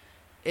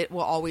 it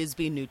will always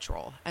be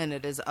neutral. And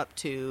it is up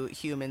to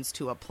humans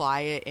to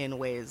apply it in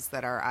ways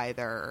that are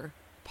either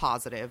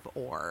positive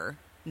or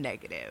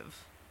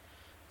negative.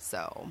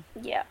 So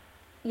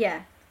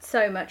yeah,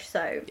 so much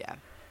so.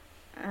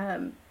 Yeah.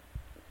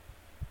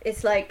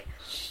 It's like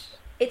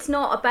it's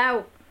not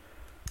about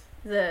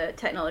the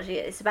technology,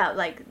 it's about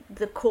like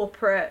the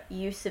corporate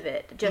use of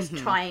it. Just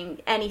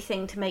trying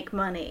anything to make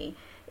money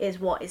is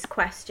what is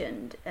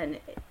questioned,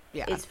 and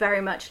it's very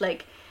much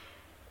like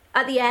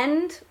at the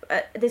end,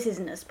 this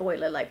isn't a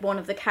spoiler, like one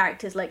of the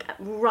characters, like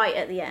right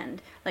at the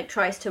end, like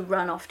tries to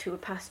run off to a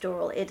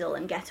pastoral idyll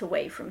and get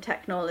away from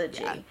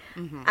technology.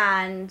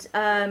 And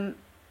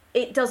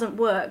it doesn't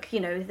work.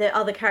 You know, the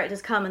other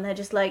characters come and they're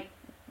just like,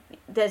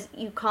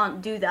 you can't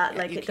do that.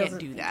 Like, it doesn't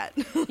do that.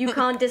 You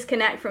can't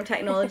disconnect from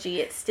technology.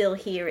 It's still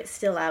here. It's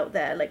still out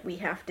there. Like, we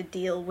have to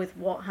deal with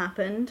what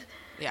happened.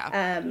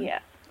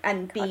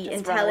 And be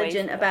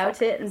intelligent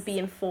about it and be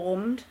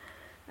informed.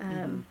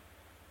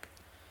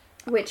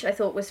 Which I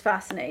thought was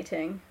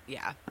fascinating.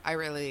 Yeah, I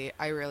really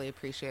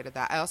appreciated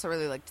that. I also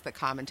really liked the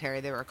commentary.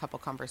 There were a couple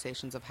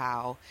conversations of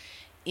how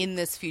in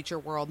this future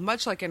world,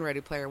 much like in Ready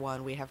Player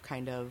One, we have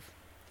kind of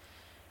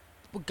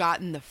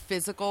gotten the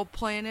physical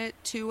planet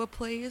to a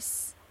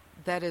place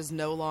that is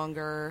no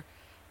longer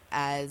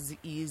as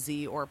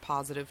easy or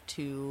positive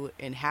to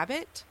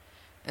inhabit.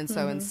 And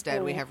so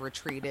instead we have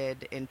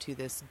retreated into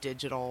this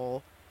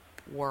digital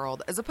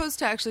world. As opposed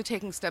to actually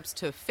taking steps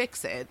to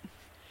fix it,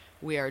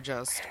 we are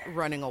just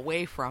running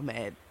away from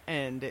it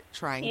and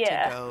trying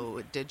to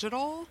go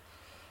digital.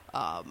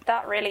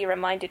 That really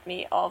reminded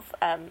me of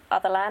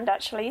Otherland,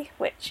 actually,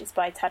 which is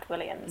by Ted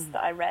Williams,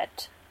 that I read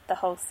the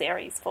whole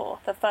series for.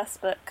 The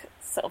first book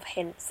sort of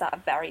hints at a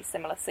very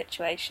similar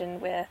situation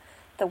where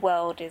the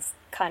world is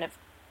kind of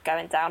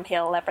going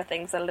downhill,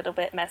 everything's a little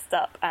bit messed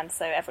up, and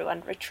so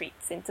everyone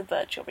retreats into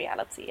virtual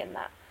reality, and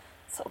that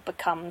sort of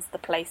becomes the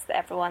place that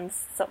everyone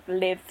sort of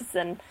lives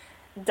and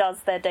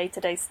does their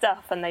day-to-day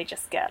stuff, and they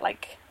just get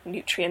like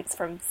nutrients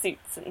from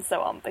suits and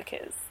so on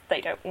because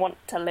they don't want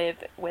to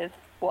live with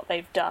what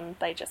they've done,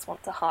 they just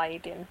want to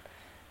hide in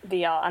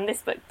VR. And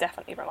this book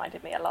definitely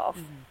reminded me a lot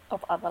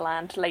of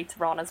Otherland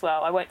later on as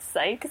well. I won't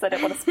say because I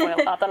don't want to spoil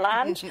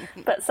Otherland,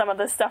 but some of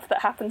the stuff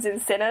that happens in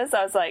Sinners,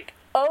 I was like,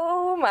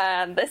 oh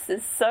man, this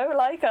is so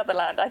like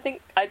Otherland.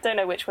 I don't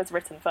know which was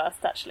written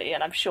first actually,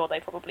 and I'm sure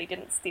they probably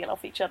didn't steal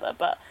off each other,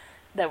 but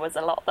there was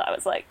a lot that I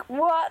was like,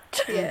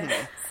 what? Yeah.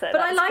 So but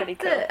I like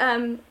cool.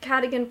 that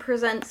Cadogan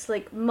presents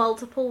like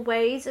multiple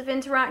ways of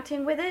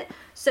interacting with it.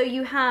 So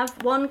you have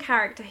one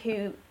character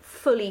who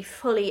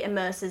fully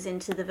immerses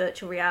into the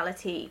virtual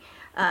reality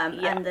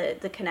and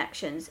the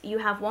connections. You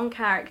have one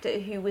character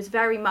who was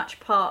very much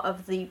part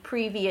of the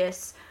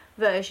previous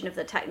version of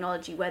the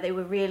technology where they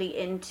were really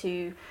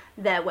into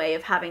their way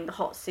of having the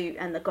hot suit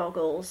and the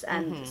goggles,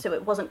 and so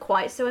it wasn't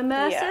quite so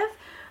immersive.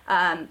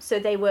 So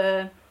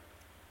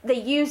they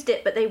used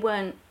it, but they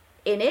weren't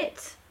in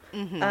it.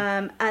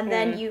 And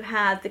then you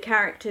had the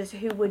characters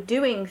who were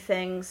doing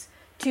things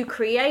to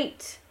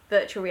create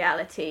virtual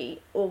reality,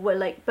 or were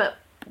like, but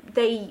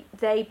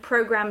they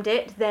programmed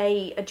it,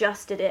 they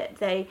adjusted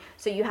it.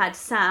 So you had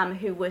Sam,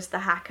 who was the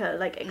hacker,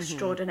 like,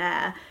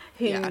 extraordinaire,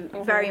 who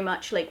very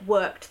much like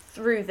worked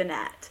through the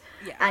net.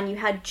 Yeah. And you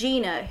had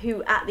Gina,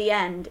 who at the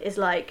end is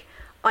like,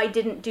 I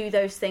didn't do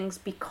those things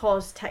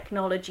because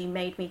technology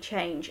made me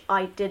change.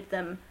 I did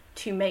them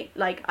to make,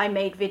 like, I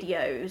made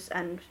videos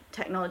and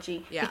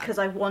technology because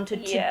I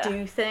wanted to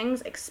do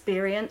things,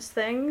 experience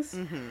things.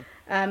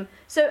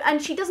 So,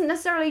 and she doesn't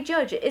necessarily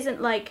judge. It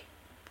isn't like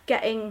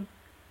getting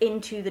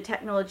into the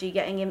technology,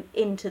 getting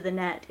into the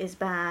net is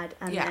bad,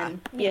 and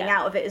then being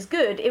out of it is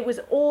good. It was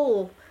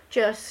all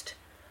just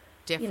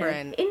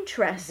different,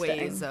 interesting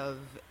ways of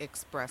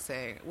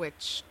expressing,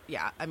 which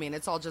I mean,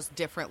 it's all just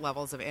different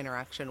levels of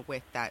interaction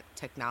with that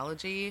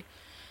technology.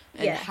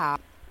 And how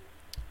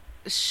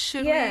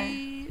should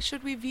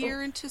we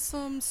veer into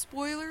some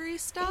spoilery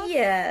stuff?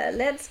 Yeah,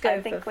 let's go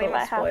for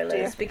full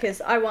spoilers, because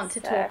I want to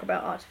talk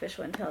about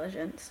artificial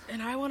intelligence.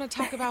 And I want to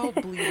talk about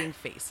bleeding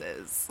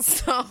faces.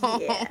 So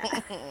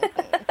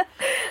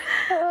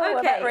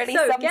well, that really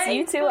sums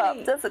you two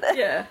up, doesn't it?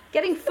 Yeah.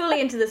 Getting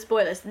fully into the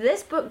spoilers,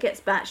 this book gets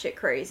batshit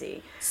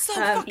crazy. So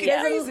fucking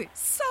crazy.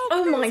 So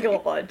crazy. Oh my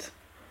god.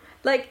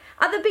 Like,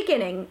 at the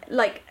beginning,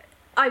 like,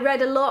 I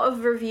read a lot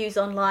of reviews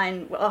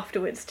online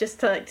afterwards just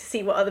to, like, to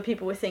see what other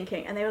people were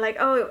thinking, and they were like,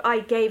 oh,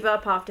 I gave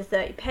up after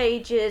 30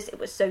 pages, it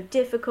was so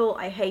difficult,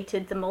 I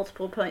hated the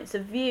multiple points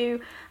of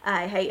view,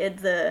 I hated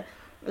the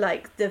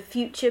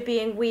future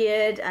being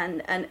weird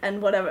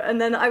and whatever. And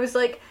then I was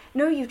like,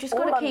 no, you've just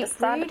got to keep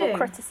reading.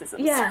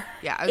 Criticisms. Yeah,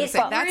 I was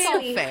saying that's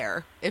really not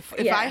fair. If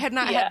I had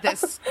not had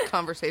this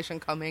conversation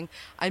coming,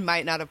 I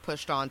might not have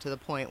pushed on to the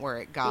point where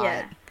it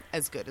got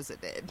as good as it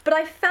did. But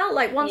I felt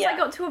like once I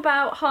got to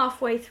about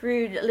halfway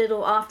through, a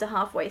little after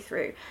halfway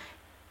through,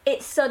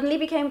 it suddenly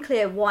became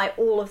clear why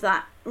all of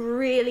that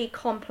really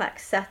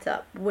complex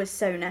setup was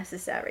so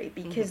necessary.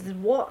 Because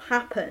what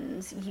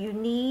happens, you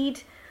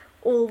need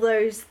all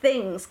those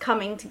things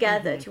coming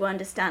together to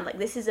understand, like,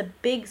 this is a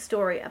big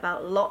story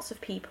about lots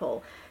of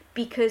people,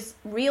 because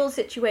real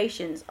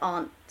situations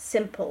aren't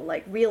simple.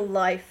 Like, real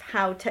life,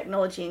 how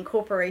technology and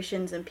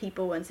corporations and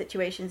people and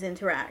situations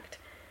interact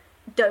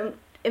don't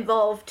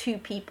involve two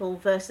people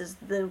versus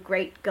the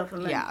great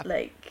government,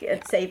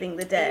 saving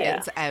the day.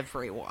 It's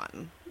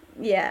everyone.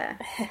 Yeah.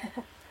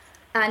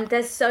 And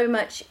there's so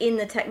much in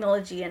the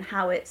technology and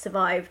how it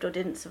survived or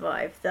didn't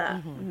survive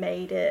that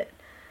made it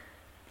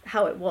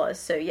how it was.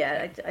 So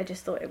I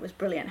just thought it was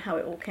brilliant how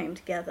it all came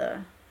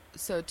together.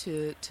 So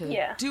to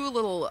do a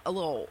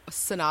little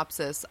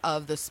synopsis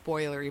of the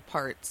spoilery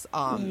parts,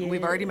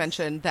 we've already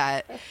mentioned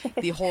that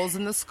the holes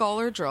in the skull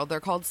are drilled. They're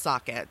called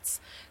sockets.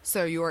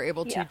 So you are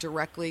able to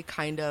directly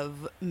kind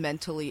of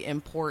mentally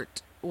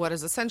import what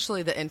is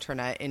essentially the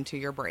internet into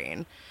your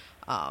brain.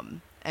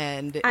 And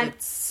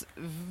it's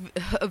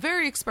a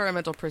very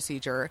experimental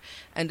procedure.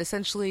 And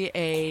essentially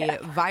a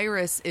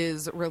virus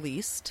is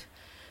released,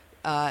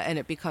 and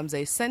it becomes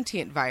a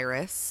sentient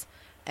virus.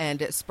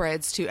 And it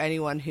spreads to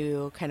anyone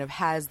who kind of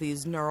has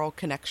these neural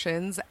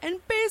connections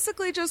and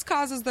basically just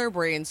causes their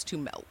brains to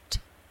melt.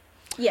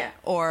 Yeah.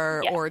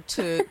 Or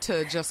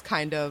to just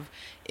kind of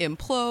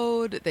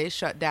implode, they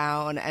shut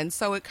down. And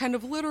so it kind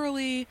of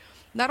literally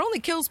not only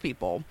kills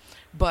people,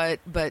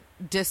 but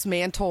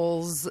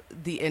dismantles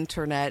the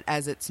internet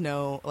as it's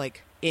known,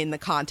 like, in the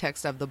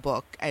context of the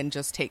book, and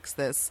just takes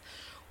this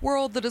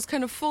world that is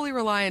kind of fully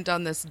reliant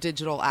on this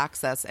digital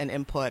access and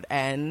input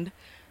and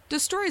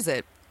destroys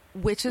it.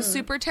 Which is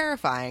super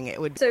terrifying.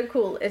 It would so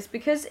cool. It's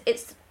because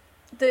it's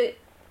the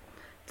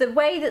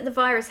way that the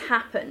virus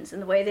happens and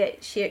the way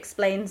that she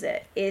explains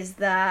it is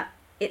that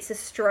it's a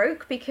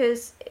stroke,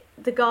 because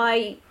the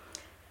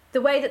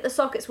way that the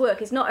sockets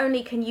work is not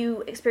only can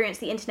you experience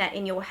the internet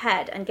in your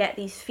head and get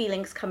these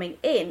feelings coming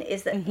in,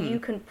 is that you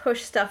can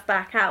push stuff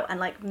back out and,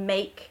 like,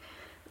 make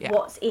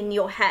what's in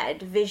your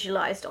head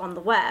visualized on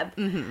the web.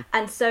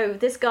 And so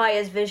this guy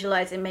is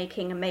visualizing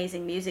making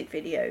amazing music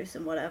videos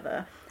and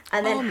whatever.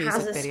 And then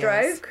has a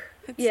stroke.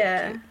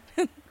 It's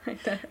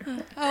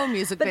so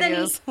music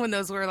videos, when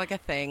those were like a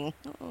thing.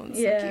 Oh, it's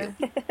so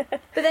cute.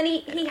 But then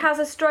he has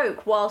a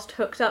stroke whilst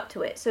hooked up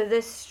to it. So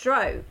this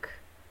stroke,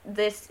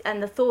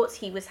 and the thoughts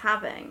he was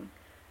having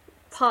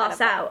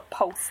pulse out.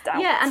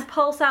 Yeah, and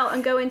pulse out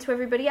and go into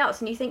everybody else.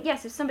 And you think,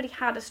 yes, if somebody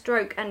had a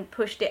stroke and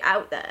pushed it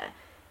out there,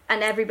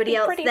 and everybody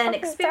else then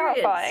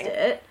experienced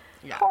it.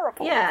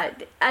 Horrible. Yeah,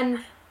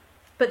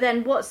 But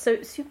then what's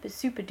so super,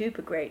 super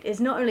duper great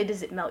is not only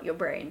does it melt your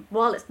brain,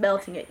 while it's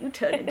melting it, you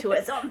turn into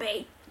a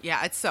zombie.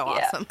 Yeah, it's so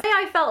awesome.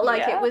 I felt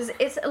like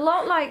it's a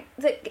lot like,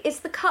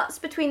 it's the cuts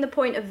between the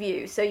point of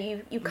view. So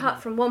you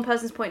cut from one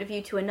person's point of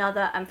view to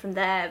another, and from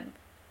their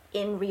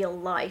in real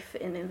life,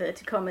 in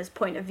inverted commas,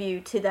 point of view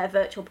to their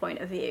virtual point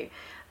of view.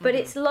 But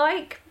it's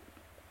like,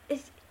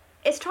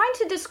 it's trying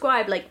to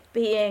describe, like,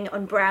 being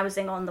on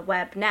browsing on the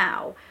web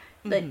now.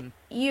 That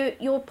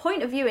your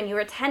point of view and your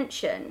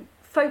attention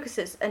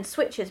focuses and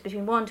switches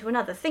between one to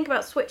another. Think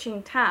about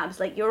switching tabs.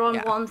 Like, you're on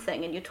one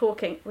thing and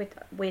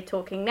we're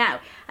talking now,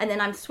 and then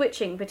I'm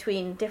switching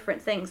between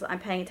different things that I'm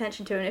paying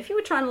attention to. And if you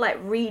were trying to like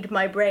read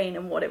my brain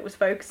and what it was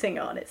focusing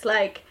on, it's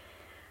like,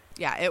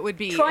 it would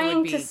be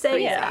trying to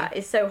say that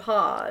is so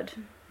hard.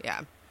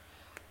 Yeah.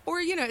 Or,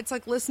 you know, it's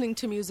like listening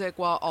to music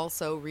while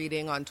also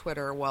reading on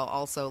Twitter, while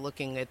also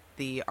looking at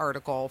the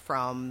article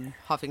from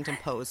Huffington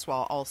Post,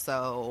 while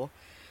also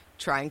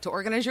trying to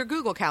organize your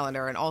Google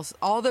Calendar, and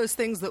all those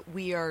things that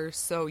we are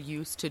so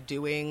used to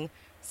doing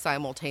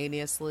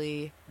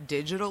simultaneously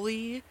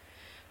digitally.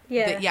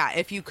 That,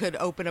 if you could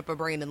open up a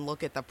brain and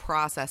look at the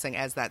processing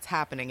as that's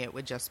happening, it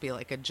would just be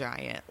like a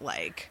giant,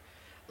 like...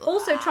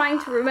 Also trying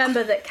to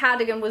remember that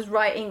Cadogan was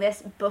writing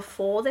this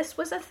before this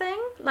was a thing.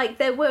 Like,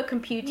 there were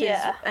computers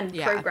and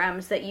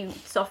programs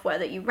software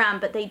that you ran,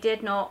 but they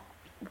did not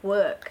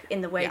work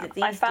in the way that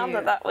these do. I found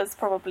that was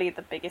probably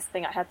the biggest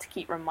thing I had to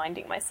keep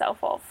reminding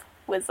myself of,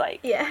 was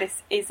like,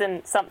 this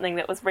isn't something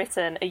that was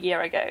written a year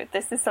ago.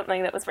 This is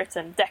something that was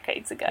written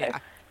decades ago. Yeah.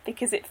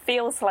 Because it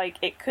feels like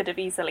it could have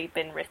easily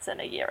been written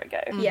a year ago.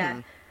 Mm-hmm.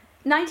 Yeah.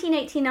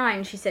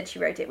 1989, she said she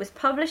wrote it. It was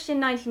published in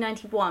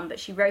 1991, but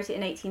she wrote it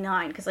in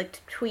 89 because I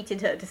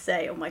tweeted her to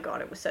say, "Oh my god,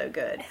 it was so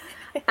good,"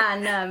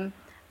 and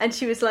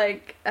she was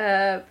like,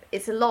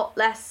 "It's a lot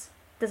less.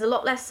 There's a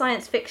lot less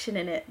science fiction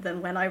in it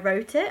than when I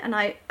wrote it," and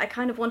I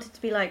kind of wanted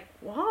to be like,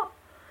 "What?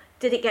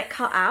 Did it get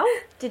cut out?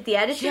 Did the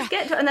editors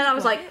get?" And then I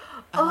was like,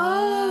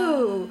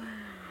 "Oh,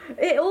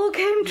 it all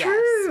came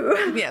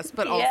true." Yes,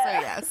 but also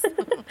yes.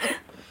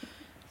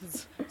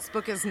 This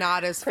book is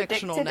not as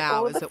fictional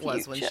now as it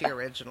was when she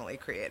originally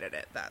created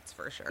it, that's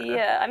for sure.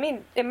 Yeah, I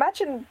mean,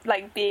 imagine,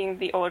 like, being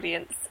the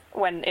audience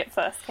when it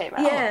first came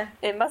out. Yeah.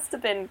 It must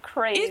have been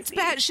crazy. It's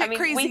batshit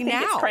crazy we think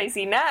now. It's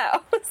crazy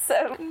now,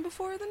 so...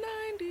 Before the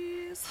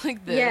 90s,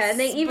 like this. Yeah, and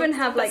they even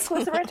have, like... This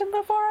was written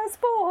before I was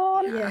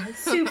born. Yeah,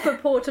 super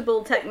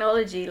portable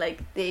technology,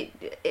 like,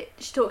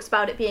 she talks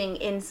about it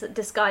being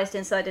disguised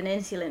inside an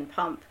insulin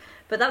pump,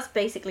 but that's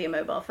basically a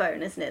mobile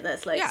phone, isn't it?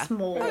 That's, like,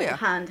 small,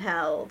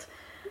 handheld...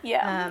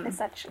 Yeah,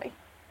 essentially.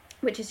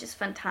 Which is just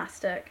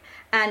fantastic.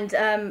 And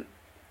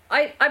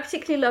I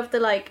particularly love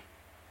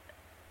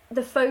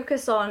the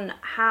focus on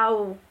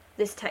how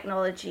this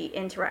technology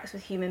interacts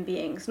with human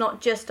beings, not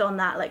just on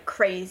that like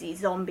crazy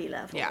zombie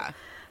level,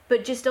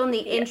 but just on the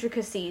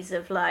intricacies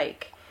of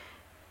like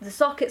the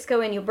sockets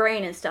go in your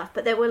brain and stuff.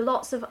 But there were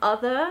lots of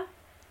other...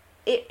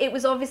 It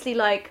was obviously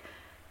like...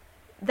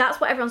 That's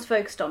what everyone's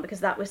focused on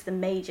because that was the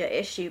major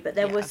issue, but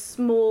there were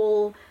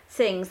small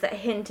things that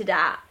hinted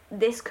at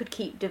this could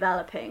keep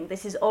developing.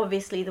 This is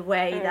obviously the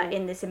way that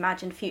in this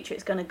imagined future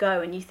it's going to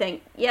go, and you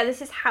think,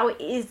 this is how it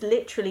is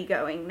literally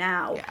going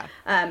now.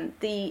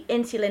 The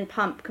insulin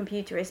pump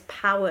computer is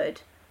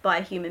powered by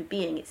a human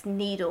being. It's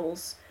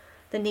needles.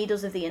 The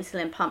needles of the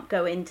insulin pump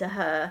go into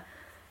her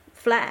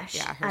flesh,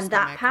 and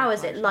that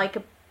powers it like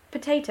a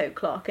potato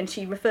clock, and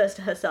she refers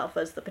to herself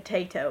as the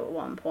potato at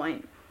one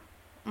point.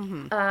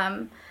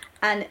 And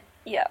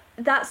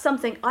that's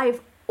something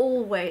I've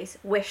always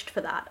wished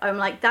for. That I'm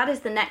like, that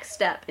is the next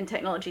step in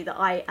technology that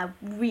I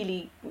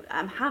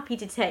am happy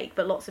to take,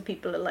 but lots of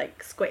people are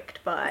like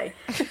squicked by.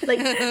 Like,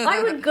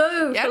 I would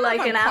go for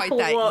like an Apple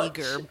Watch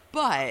eager,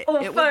 but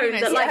or a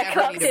phone that like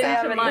cuts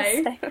into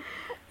my...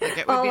 Like,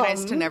 it would be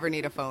nice to never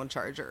need a phone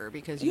charger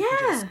because you can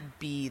just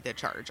be the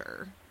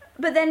charger.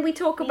 But then we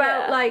talk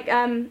about like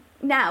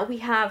now we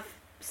have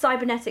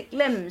cybernetic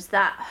limbs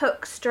that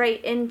hook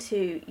straight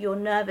into your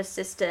nervous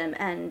system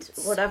and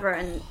whatever,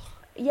 and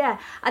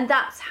and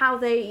that's how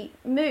they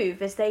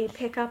move, is they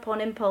pick up on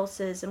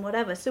impulses and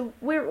whatever. So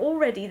we're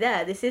already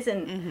there. This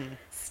isn't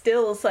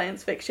still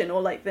science fiction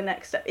or like the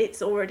next step.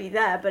 It's already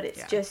there, but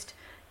it's just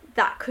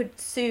that could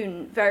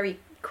soon very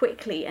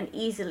quickly and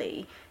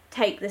easily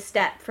take the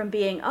step from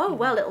being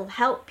well, it'll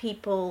help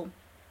people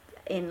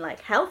in like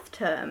health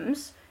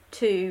terms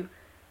to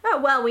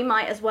we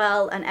might as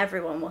well, and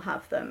everyone will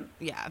have them.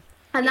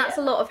 And that's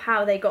a lot of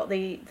how they got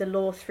the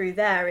law through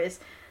there, is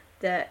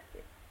that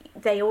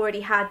they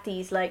already had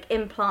these like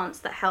implants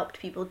that helped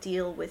people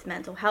deal with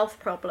mental health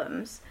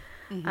problems.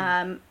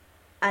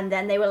 And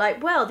then they were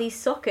like, well, these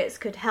sockets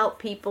could help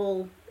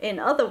people in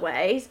other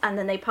ways, and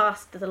then they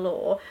passed the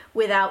law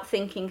without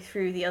thinking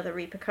through the other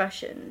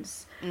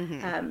repercussions.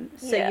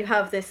 So you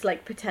have this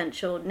like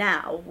potential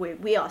now.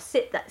 We are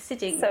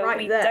sitting so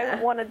right there. So we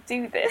don't want to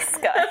do this,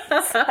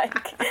 guys.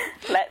 Like,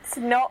 let's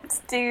not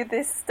do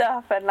this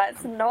stuff, and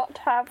let's not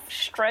have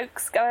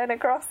strokes going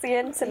across the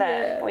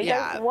internet. We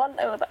don't want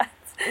all that.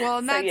 Well,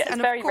 and that's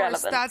and of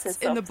course that's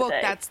in the book.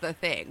 Today. That's the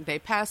thing. They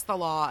pass the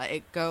law.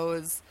 It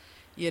goes,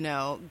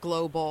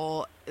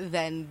 global.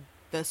 Then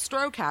the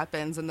stroke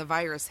happens and the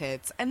virus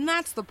hits, and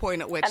that's the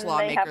point at which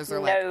lawmakers are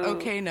like,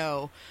 okay,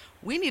 no,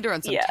 we need to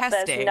run some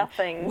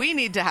testing. We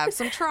need to have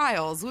some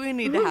trials. We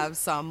need to have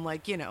some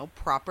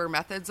proper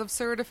methods of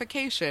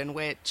certification,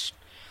 which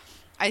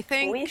I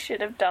think we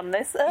should have done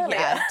this earlier.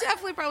 Yeah,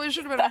 definitely probably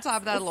should have been on top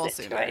of that a little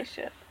sooner.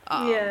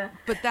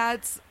 But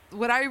that's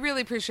what I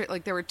really appreciate,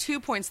 like, there were 2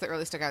 points that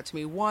really stuck out to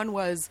me. One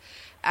was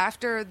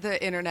after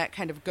the internet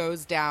kind of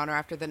goes down, or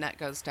after the net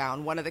goes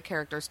down, one of the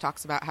characters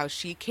talks about how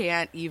she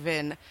can't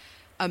even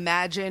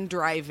imagine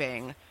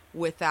driving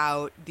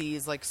without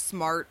these, like,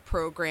 smart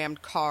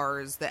programmed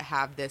cars that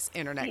have this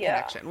internet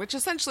connection, which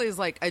essentially is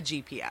like a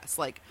GPS.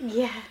 Like,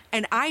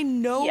 and I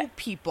know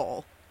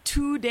people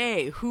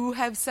today who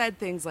have said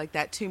things like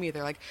that to me.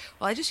 They're like,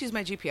 well, I just use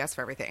my GPS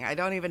for everything. I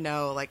don't even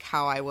know, like,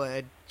 how I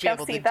would be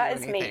able to do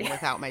anything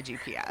without my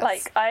GPS.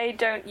 Like, I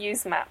don't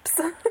use maps.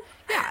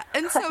 Yeah,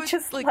 and so I it's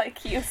just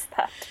like use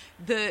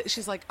that.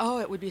 She's like, oh,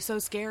 it would be so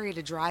scary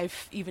to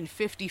drive even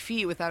 50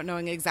 feet without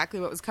knowing exactly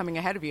what was coming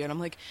ahead of you. And I'm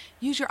like,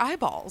 use your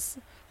eyeballs.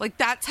 Like,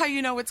 that's how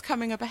you know what's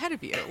coming up ahead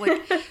of you.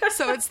 Like,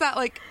 so it's that,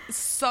 like,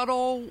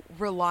 subtle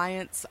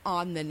reliance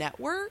on the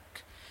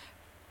network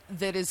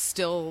that is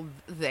still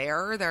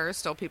there. There are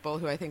still people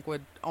who I think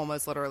would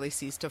almost literally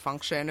cease to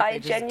function if they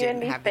just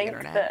didn't have the internet. I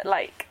genuinely think that,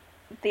 like,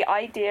 the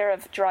idea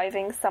of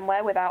driving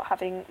somewhere without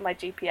having my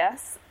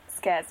GPS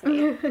scares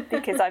me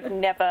because I've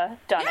never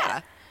done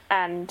it.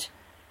 And,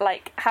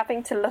 like,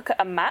 having to look at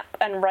a map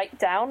and write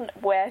down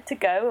where to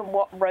go and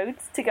what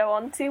roads to go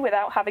onto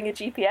without having a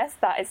GPS,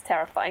 that is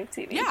terrifying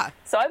to me. Yeah.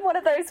 So I'm one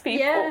of those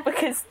people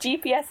because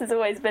GPS has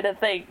always been a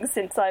thing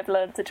since I've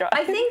learned to drive.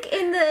 I think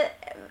in the,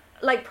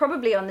 like,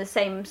 probably on the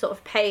same sort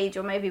of page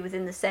or maybe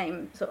within the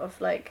same sort of,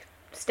 like,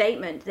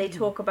 statement, they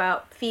talk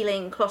about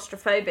feeling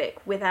claustrophobic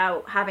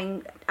without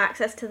having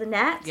access to the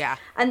net. Yeah.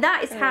 And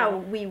that is how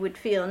we would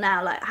feel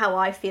now, like how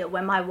I feel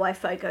when my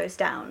Wi-Fi goes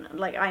down.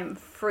 Like, I'm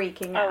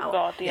freaking out. Oh,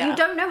 God, yeah. You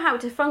don't know how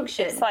to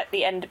function. It's like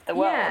the end of the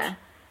world. Yeah.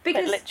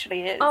 Because it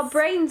literally is. Our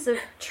brains are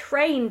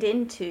trained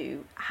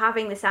into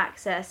having this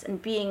access and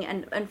being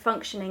and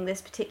functioning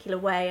this particular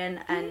way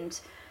and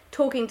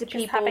talking to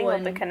people. Having all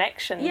the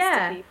connections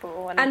to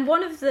people. And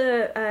one of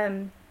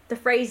the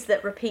phrase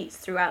that repeats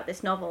throughout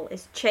this novel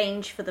is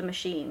 "change for the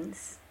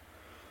machines."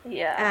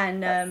 Yeah,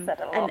 and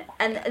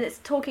and it's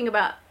talking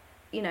about,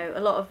 you know, a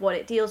lot of what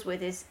it deals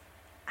with is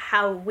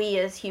how we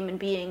as human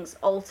beings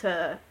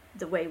alter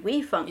the way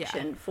we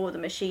function for the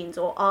machines,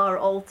 or are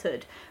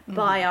altered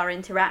by our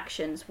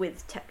interactions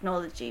with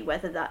technology,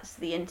 whether that's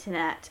the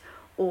internet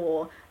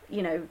or,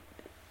 you know,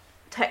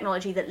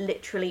 technology that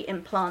literally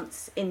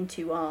implants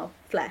into our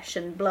flesh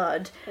and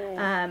blood.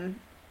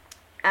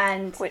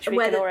 And which we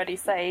can already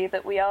say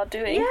that we are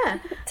doing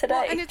today.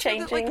 Well, and it's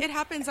changing. Like, it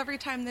happens every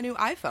time the new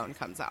iPhone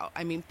comes out.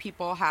 I mean,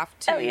 people have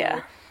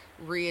to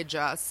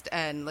readjust,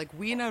 and, like,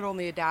 we not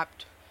only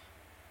adapt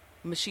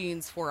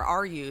machines for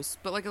our use,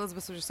 but, like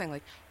Elizabeth was just saying,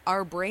 like,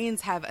 our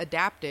brains have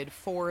adapted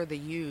for the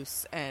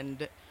use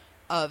and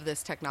of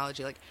this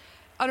technology. Like,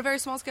 on a very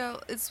small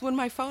scale, it's when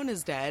my phone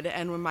is dead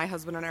and when my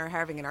husband and I are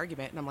having an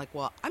argument, and I'm like,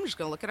 well, I'm just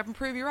going to look it up and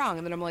prove you wrong.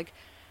 And then I'm like,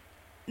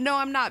 no,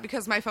 I'm not,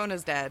 because my phone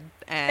is dead.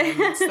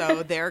 And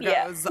so there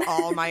goes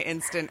all my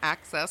instant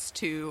access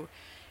to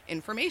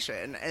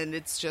information. And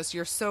it's just,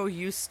 you're so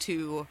used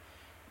to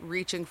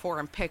reaching for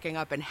and picking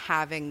up and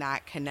having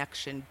that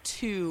connection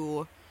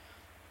to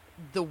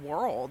the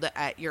world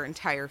at your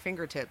entire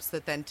fingertips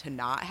that then to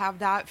not have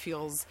that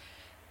feels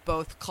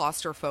both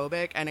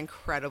claustrophobic and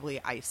incredibly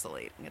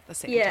isolating at the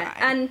same time. Yeah,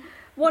 and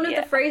one of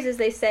the phrases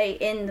they say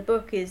in the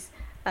book is,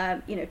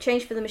 you know,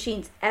 change for the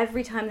machines.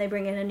 Every time they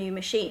bring in a new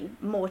machine,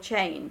 more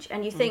change.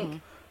 And you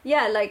think,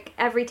 like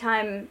every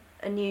time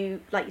a new,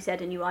 like you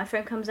said, a new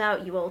iPhone comes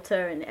out, you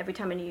alter, and every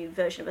time a new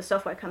version of a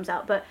software comes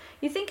out. But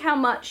you think how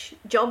much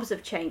jobs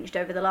have changed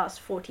over the last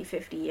 40,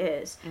 50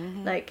 years.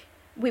 Like,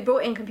 we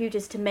brought in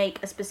computers to make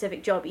a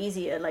specific job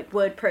easier, like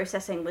word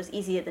processing was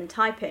easier than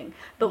typing.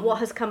 But what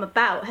has come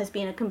about has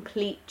been a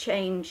complete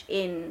change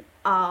in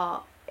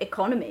our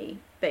economy,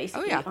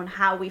 basically, on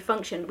how we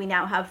function. We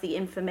now have the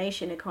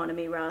information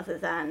economy rather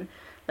than,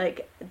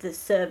 like, the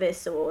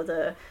service or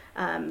the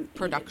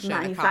production,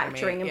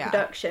 manufacturing economy, and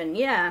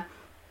production.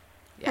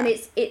 And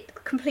it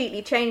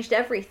completely changed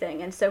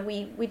everything. And so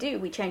we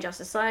change our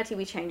society,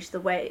 we change the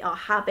way, our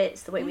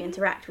habits, the way we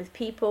interact with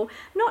people,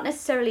 not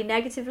necessarily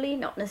negatively,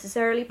 not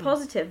necessarily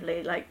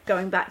positively. Like,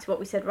 going back to what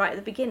we said right at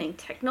the beginning,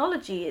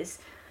 technology is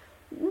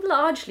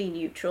largely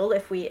neutral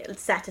if we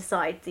set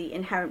aside the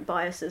inherent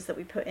biases that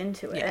we put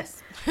into it.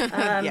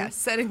 Yes.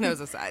 Setting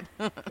those aside.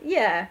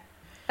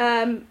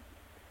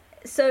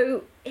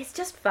 So it's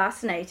just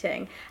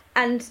fascinating.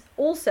 And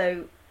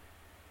also,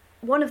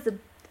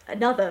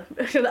 another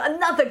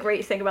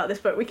great thing about this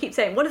book, we keep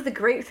saying one of the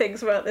great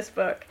things about this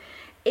book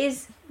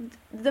is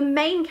the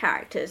main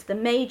characters, the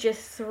major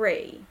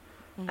three,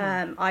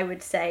 I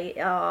would say,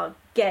 are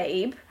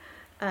Gabe,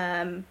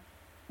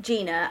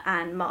 Gina,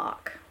 and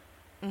Mark.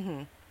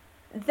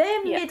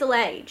 They're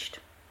middle-aged,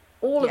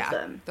 all of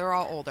them. They're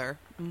all older.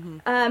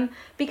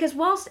 Because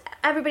whilst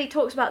everybody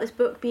talks about this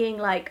book being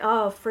like,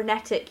 oh,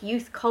 frenetic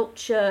youth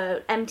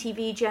culture,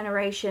 MTV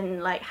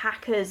generation, like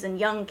hackers and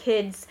young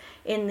kids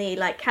in the,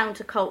 like,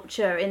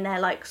 counterculture in their,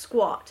 like,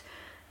 squat,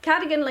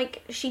 Cadogan,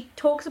 like, she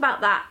talks about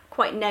that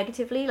quite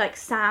negatively. Like,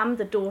 Sam,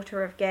 the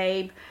daughter of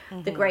Gabe,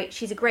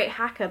 she's a great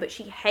hacker, but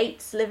she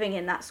hates living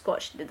in that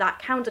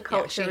that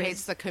counterculture. Yeah, she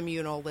hates the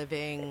communal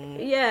living.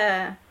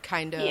 Yeah.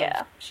 Kind of.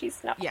 Yeah,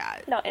 she's not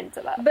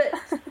into that.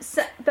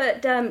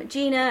 But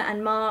Gina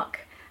and Mark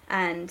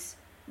and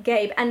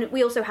Gabe, and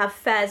we also have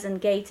Fez and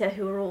Gator,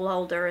 who are all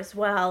older as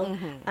well.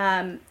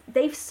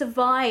 They've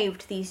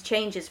survived these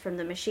changes from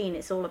the machine.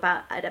 It's all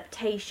about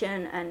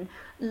adaptation and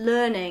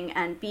learning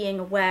and being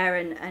aware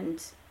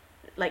and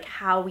like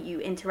how you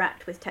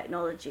interact with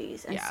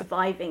technologies and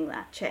surviving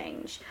that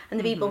change. And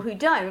the people who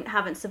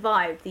haven't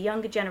survived, the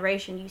younger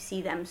generation, you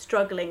see them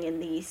struggling in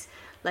these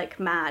like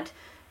mad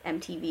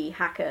MTV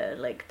hacker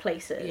like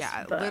places.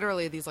 Yeah,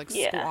 literally these like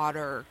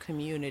squatter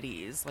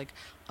communities, like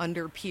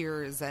under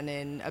piers and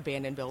in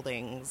abandoned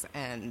buildings,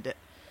 and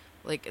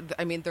like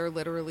I mean they're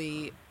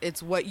literally,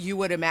 it's what you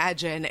would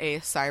imagine a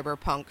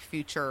cyberpunk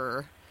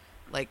future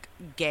like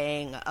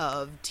gang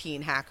of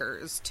teen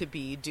hackers to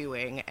be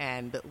doing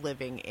and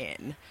living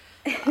in.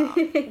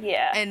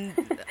 And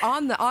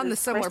on the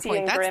similar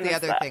point, that's the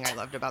other thing I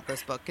loved about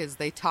this book, is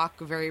they talk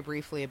very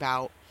briefly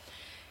about,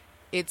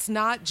 it's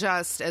not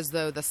just as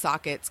though the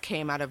sockets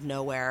came out of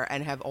nowhere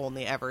and have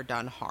only ever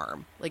done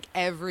harm. Like,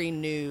 every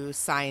new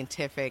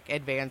scientific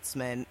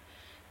advancement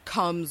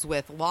comes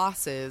with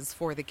losses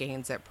for the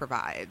gains it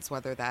provides,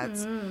 whether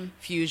that's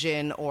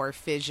fusion or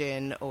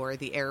fission or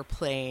the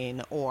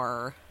airplane,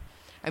 or,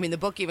 I mean, the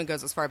book even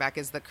goes as far back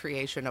as the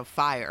creation of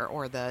fire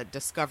or the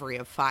discovery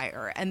of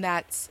fire. And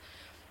that's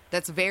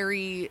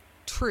very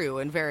true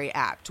and very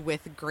apt.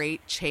 With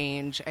great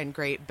change and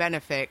great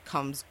benefit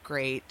comes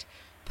great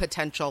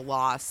potential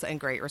loss and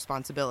great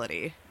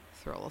responsibility.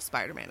 Throw a little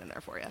Spider-Man in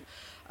there for you.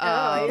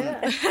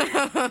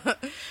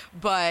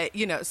 But,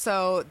 you know,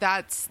 so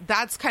that's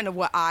kind of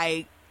what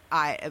I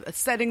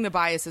setting the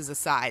biases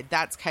aside,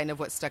 that's kind of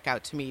what stuck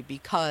out to me,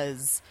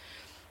 because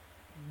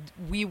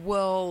we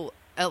will,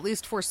 at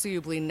least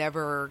foreseeably,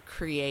 never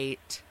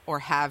create or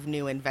have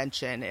new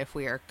invention if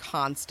we are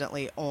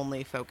constantly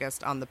only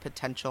focused on the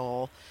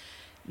potential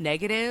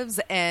negatives,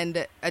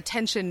 and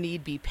attention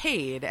need be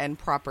paid and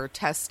proper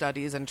test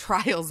studies and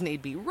trials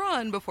need be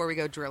run before we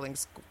go drilling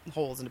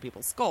holes into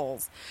people's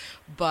skulls.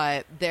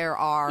 But there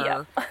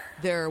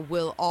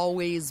will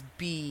always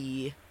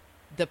be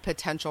the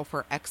potential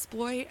for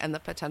exploit and the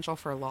potential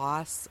for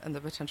loss and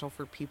the potential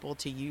for people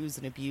to use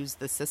and abuse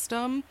the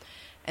system.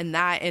 And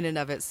that in and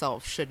of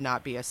itself should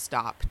not be a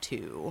stop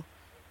to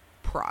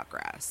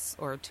progress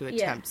or to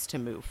attempts to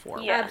move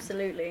forward. Yeah,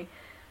 absolutely.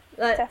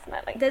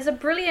 Definitely. There's a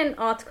brilliant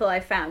article I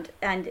found,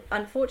 and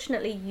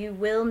unfortunately you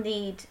will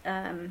need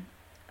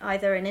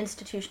either an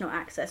institutional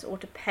access or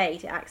to pay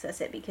to access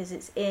it, because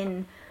it's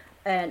in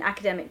an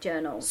academic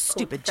journal.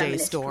 Stupid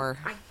JSTOR.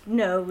 I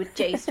know, with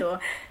JSTOR.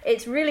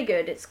 It's really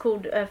good. It's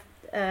called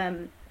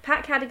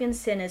Pat Cadogan's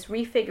Sinners,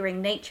 Refiguring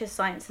Nature,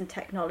 Science and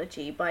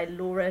Technology by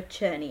Laura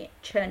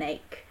Chernak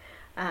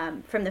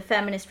from the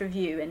Feminist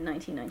Review in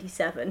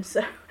 1997.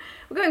 So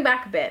we're going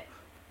back a bit.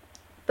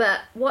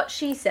 But what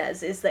she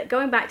says is that,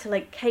 going back to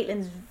like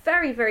Caitlin's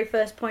very, very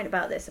first point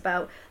about this,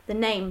 about the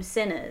name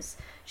Sinners,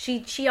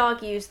 she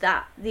argues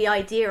that the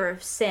idea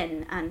of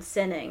sin and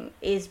sinning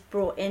is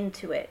brought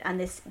into it, and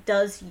this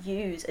does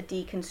use a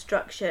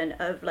deconstruction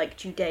of like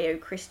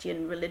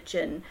Judeo-Christian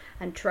religion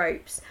and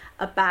tropes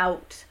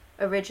about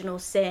original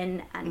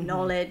sin and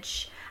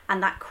knowledge,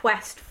 and that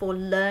quest for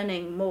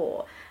learning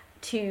more,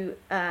 to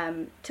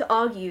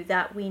argue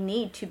that we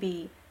need to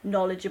be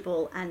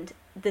knowledgeable, and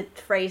the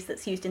phrase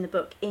that's used in the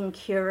book,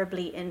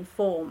 incurably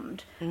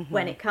informed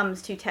when it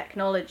comes to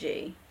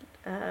technology,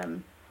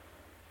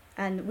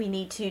 and we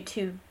need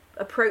to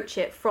approach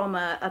it from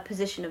a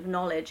position of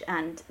knowledge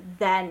and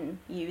then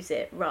use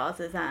it,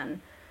 rather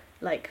than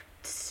like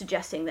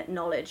suggesting that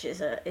knowledge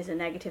is a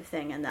negative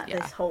thing, and that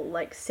this whole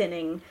like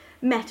sinning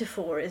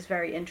metaphor is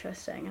very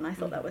interesting. And I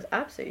thought that was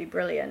absolutely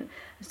brilliant.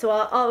 So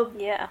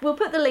we'll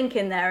put the link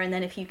in there, and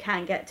then if you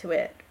can get to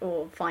it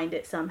or find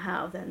it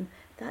somehow, then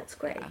that's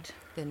great.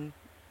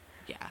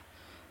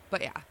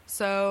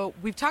 So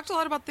we've talked a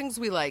lot about things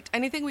we liked.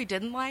 Anything we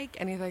didn't like?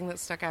 Anything that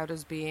stuck out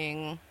as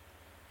being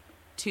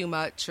too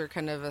much or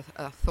kind of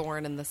a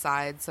thorn in the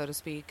side, so to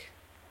speak?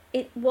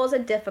 It was a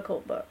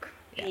difficult book.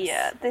 Yes.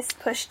 Yeah, this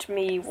pushed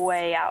me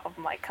way out of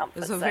my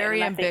comfort zone. It was a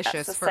very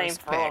ambitious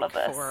first pick all of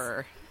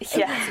us.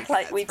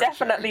 Like we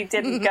definitely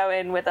didn't go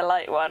in with a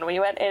light one. We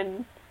went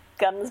in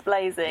guns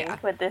blazing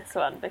with this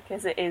one,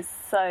 because it is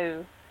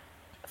so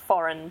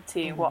foreign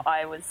to what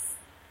I was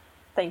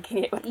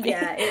thinking it would be.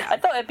 I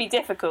thought it'd be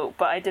difficult,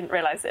 but I didn't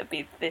realise it'd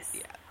be this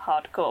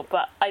hardcore.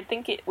 But I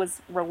think it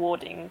was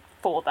rewarding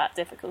for that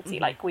difficulty.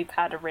 Like, we've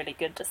had a really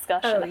good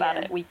discussion about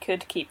it. We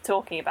could keep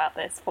talking about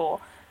this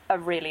for a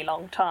really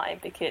long time,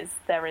 because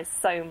there is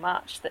so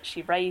much that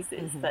she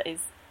raises that is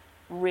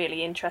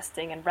really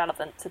interesting and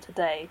relevant to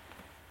today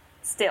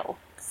still.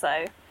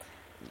 So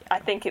I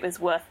think it was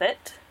worth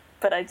it,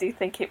 but I do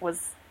think it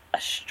was a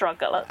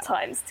struggle at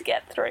times to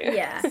get through.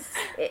 Yeah.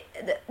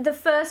 The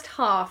first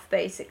half,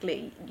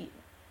 basically,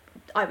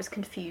 I was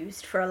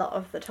confused for a lot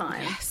of the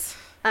time. Yes.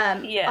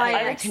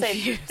 I would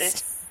say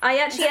this. I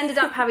actually ended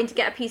up having to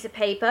get a piece of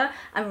paper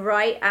and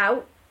write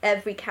out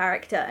every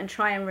character and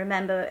try and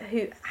remember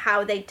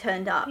how they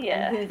turned up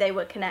and who they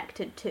were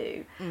connected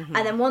to. And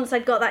then once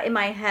I'd got that in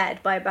my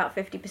head, by about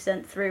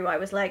 50% through, I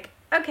was like,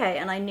 okay,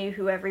 and I knew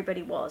who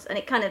everybody was. And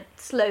it kind of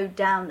slowed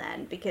down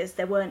then, because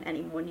there weren't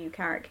any more new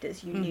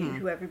characters. You knew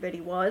who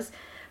everybody was.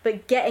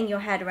 But getting your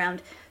head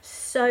around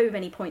so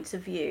many points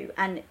of view,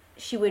 and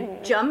she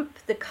would jump,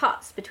 the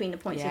cuts between the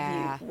points of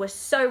view were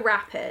so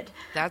rapid.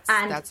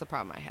 That's the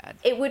problem I had.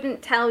 It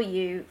wouldn't tell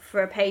you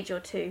for a page or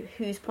two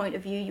whose point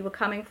of view you were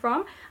coming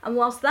from. And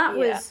whilst that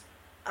was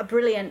a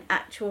brilliant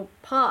actual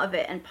part of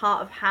it, and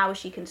part of how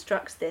she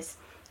constructs this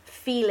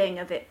feeling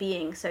of it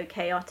being so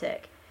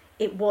chaotic,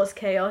 it was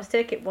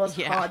chaotic, it was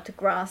hard to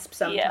grasp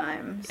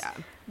sometimes.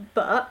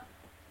 But,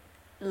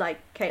 like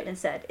Caitlin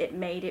said, it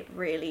made it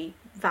really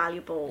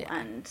valuable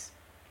and,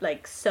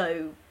 like,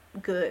 so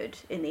good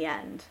in the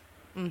end.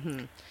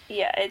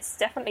 Yeah, it's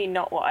definitely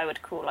not what I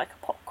would call like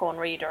a popcorn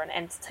read or an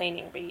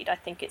entertaining read. I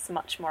think it's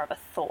much more of a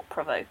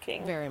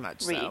thought-provoking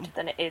read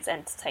than it is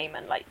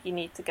entertainment. Like, you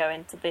need to go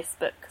into this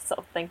book sort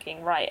of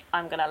thinking, right,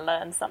 I'm going to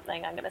learn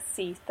something, I'm going to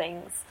see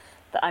things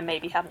that I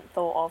maybe haven't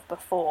thought of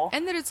before,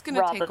 and that it's going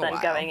to take a while, rather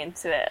than going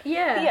into it.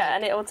 Yeah,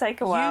 and it will take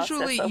a while.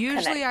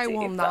 Usually, I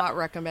will not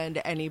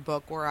recommend any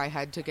book where I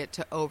had to get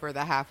to over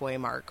the halfway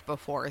mark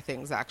before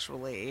things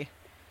actually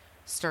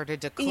started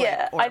to click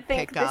or I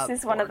think pick up this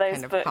is one of those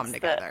kind of books come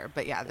together.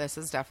 But yeah, this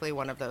is definitely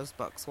one of those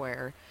books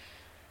where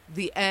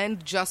the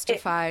end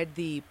justified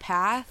the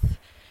path,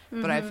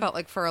 but I felt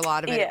like for a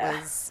lot of it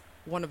was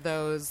one of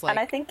those, like, and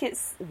I think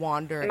it's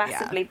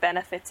massively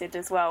benefited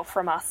as well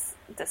from us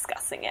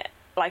discussing it.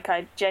 Like,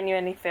 I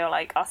genuinely feel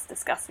like us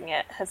discussing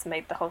it has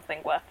made the whole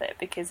thing worth it,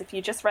 because if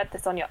you just read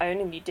this on your own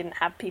and you didn't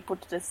have people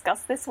to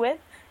discuss this with,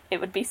 it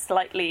would be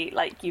slightly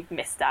like you've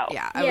missed out.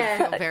 I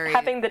would feel very...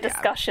 Having the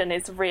discussion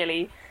is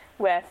really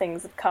where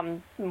things have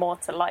come more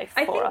to life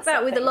for us. I think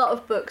that with a lot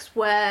of books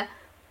where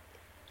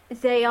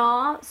they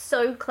are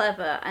so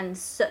clever and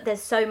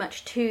there's so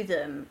much to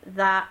them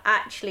that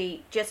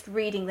actually just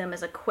reading them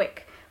as a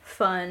quick,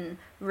 fun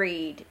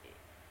read,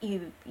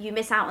 you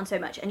miss out on so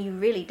much, and you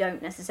really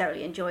don't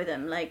necessarily enjoy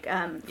them. Like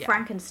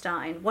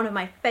Frankenstein, one of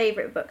my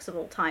favourite books of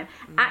all time,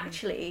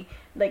 actually,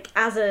 like,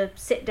 as a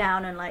sit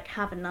down and like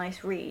have a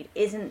nice read,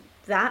 isn't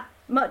that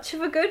much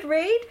of a good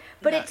read,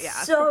 but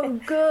it's so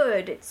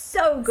good. It's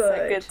so good.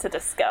 So good to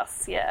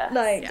discuss,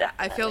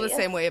 I feel the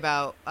same way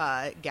about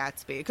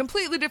Gatsby.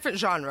 Completely different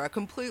genre,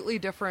 completely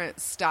different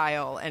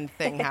style and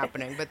thing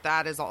happening, but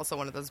that is also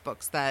one of those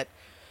books that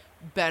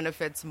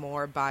benefits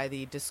more by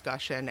the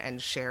discussion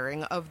and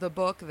sharing of the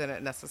book than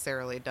it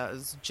necessarily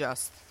does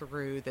just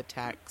through the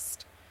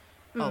text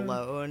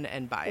alone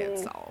and by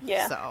itself.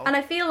 So. And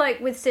I feel like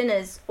with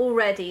Sinners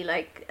already,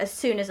 like, as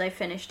soon as I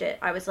finished it,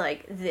 I was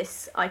like,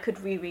 I could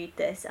reread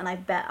this, and I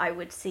bet I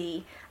would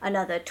see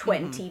another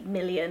 20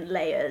 million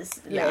layers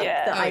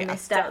that I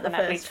missed out the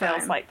first time.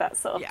 Feels like that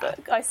sort of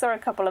book. I saw a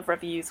couple of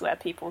reviews where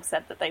people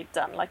said that they'd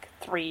done like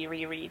 3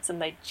 rereads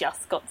and they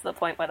just got to the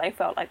point where they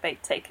felt like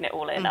they'd taken it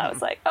all in. I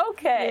was like,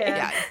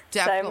 okay,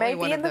 definitely so maybe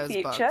one in of those the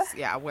future.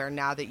 Books, where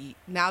now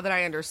that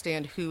I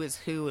understand who is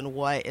who and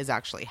what is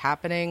actually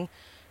happening,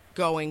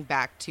 going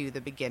back to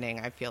the beginning,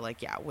 I feel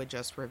like, would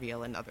just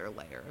reveal another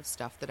layer of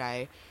stuff that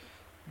I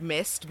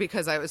missed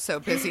because I was so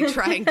busy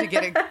trying to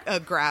get a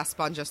grasp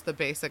on just the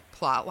basic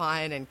plot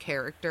line and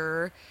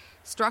character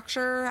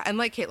structure. And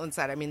like Caitlin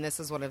said, I mean, this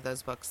is one of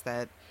those books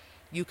that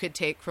you could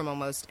take from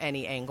almost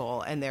any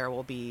angle, and there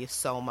will be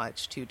so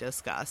much to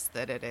discuss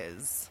that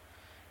it's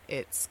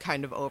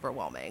kind of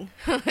overwhelming.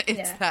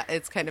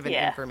 It's kind of an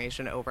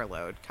information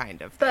overload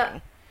kind of thing.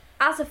 But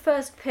as a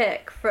first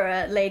pick for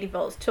a Lady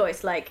Vault's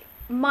Choice, like,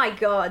 my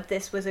God,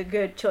 this was a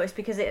good choice,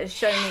 because it has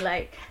shown me,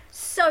 like,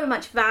 so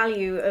much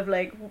value of,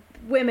 like,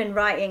 women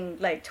writing,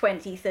 like,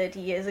 20, 30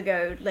 years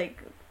ago.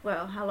 Like,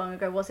 well, how long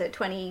ago was it?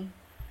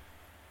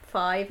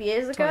 25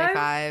 years ago?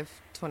 25,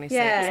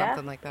 26,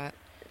 something like that.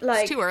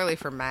 Like, it's too early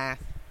for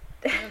math.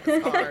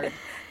 It's hard.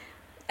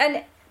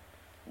 And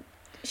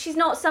she's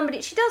not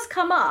somebody... She does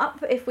come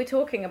up if we're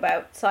talking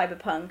about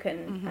cyberpunk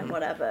and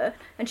whatever.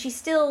 And she's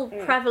still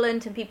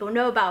prevalent and people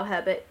know about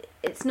her, but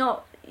it's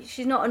not...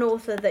 She's not an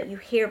author that you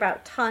hear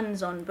about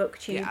tons on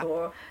BookTube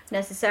or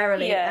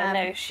necessarily.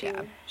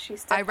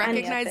 She's. I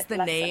recognized the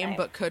name,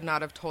 but could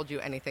not have told you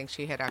anything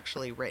she had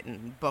actually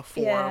written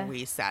before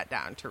we sat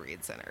down to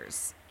read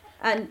Sinners.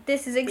 And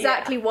this is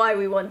exactly why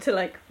we want to,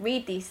 like,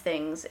 read these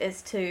things,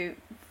 is to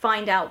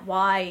find out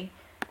why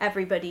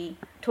everybody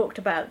talked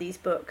about these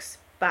books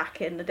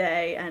back in the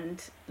day,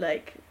 and,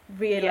 like,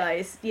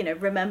 realize,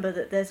 remember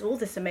that there's all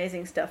this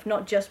amazing stuff,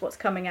 not just what's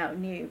coming out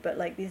new, but,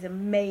 like, these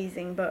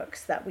amazing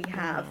books that we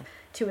have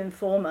to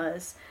inform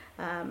us,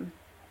 and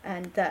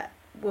that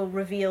will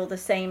reveal the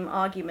same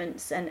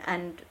arguments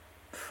and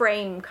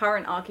frame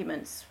current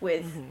arguments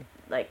with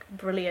like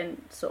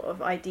brilliant sort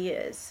of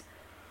ideas.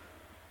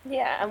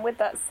 And with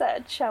that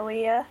said, shall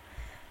we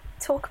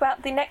talk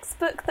about the next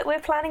book that we're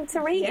planning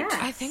to read?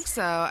 I think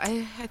so.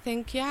 I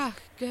think,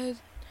 good.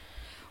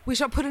 we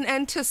shall put an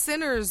end to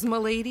sinners, my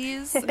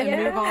ladies, and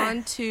move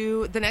on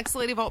to the next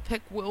Lady Vault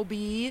pick will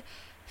be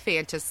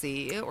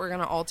fantasy. We're going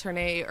to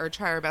alternate or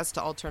try our best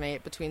to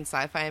alternate between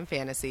sci-fi and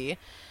fantasy.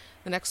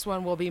 The next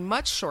one will be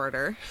much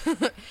shorter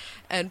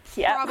and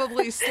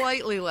probably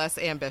slightly less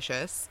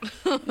ambitious.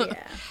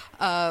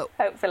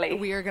 Hopefully.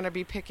 We are going to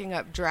be picking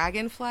up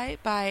Dragonflight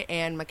by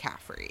Anne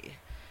McCaffrey,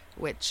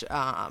 which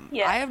I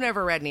have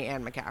never read any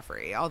Anne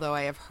McCaffrey, although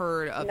I have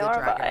heard of the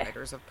Dragon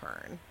Riders of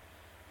Pern.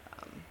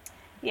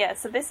 Yeah,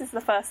 so this is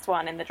the first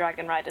one in the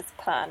Dragon Riders of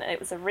Pern. It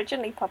was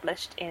originally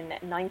published in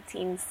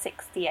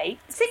 1968.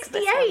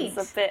 68?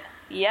 So this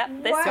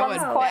one's quite Going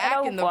an old back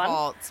one. in the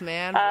vaults,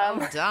 man.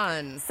 Well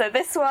done. So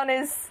this one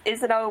is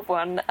an old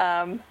one,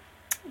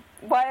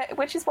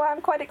 which is why I'm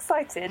quite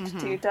excited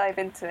to dive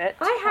into it.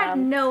 I had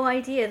no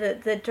idea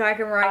that the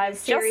Dragon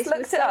Riders series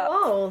was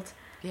so old.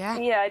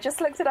 Yeah, I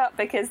just looked it up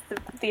because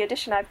the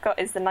edition I've got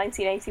is the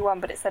 1981,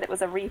 but it said it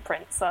was a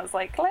reprint, so I was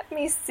like, let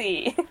me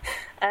see.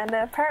 And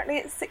apparently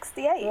it's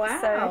 68.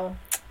 Wow.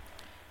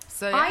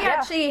 So I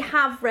actually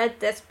have read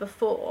this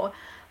before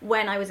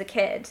when I was a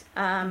kid,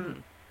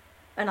 and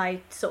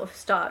I sort of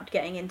started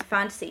getting into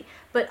fantasy,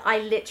 but I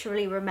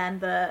literally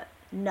remember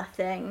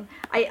nothing.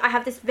 I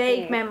have this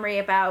vague memory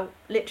about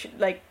literally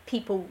like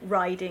people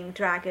riding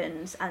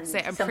dragons and I'm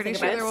something pretty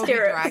sure about there will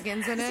stirrups. be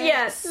dragons in it.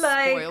 Yes,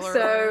 like Spoiler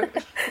so.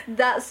 alert.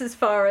 That's as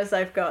far as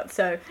I've got.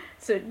 So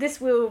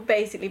this will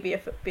basically be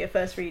a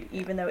first read,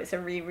 even though it's a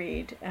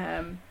reread,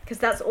 because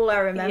that's all I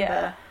remember.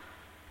 Yeah.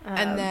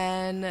 And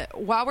then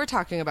while we're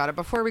talking about it,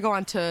 before we go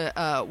on to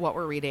what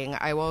we're reading,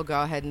 I will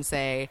go ahead and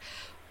say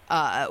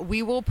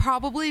we will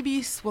probably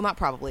be,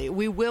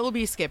 we will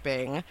be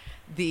skipping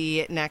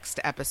the next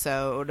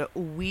episode.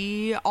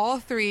 All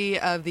three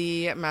of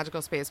the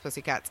Magical Space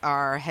Pussycats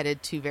are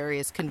headed to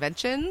various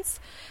conventions.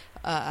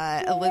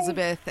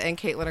 Elizabeth and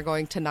Caitlin are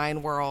going to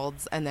 9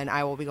 Worlds, and then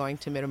I will be going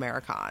to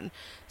Mid-Americon.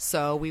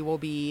 So we will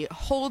be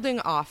holding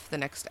off the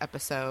next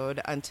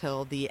episode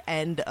until the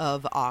end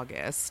of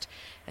August,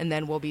 and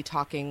then we'll be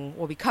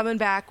coming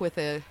back with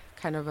a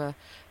kind of a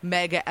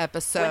mega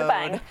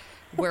episode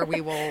where we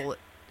will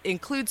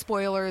include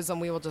spoilers, and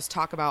we will just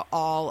talk about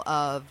all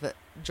of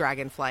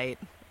Dragonflight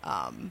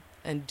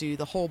and do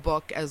the whole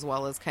book as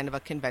well as kind of a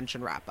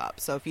convention wrap up.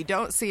 So if you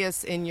don't see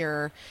us in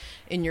your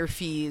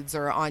feeds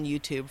or on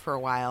YouTube for a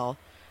while,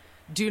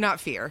 do not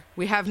fear.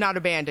 We have not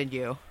abandoned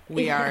you.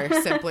 We are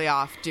simply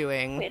off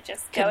doing We're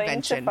just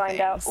going to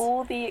find out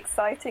all the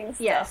exciting stuff.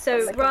 Yeah,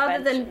 so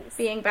rather than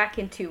being back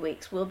in 2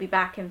 weeks, we'll be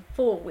back in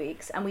 4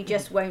 weeks, and we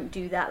just won't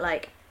do that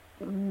like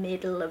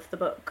middle of the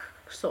book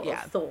sort of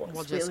thoughts.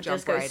 We'll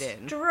just go right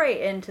in.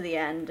 straight into the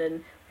end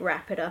and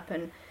wrap it up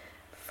and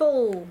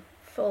full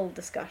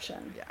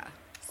discussion. Yeah.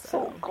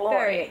 So glory.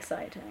 Very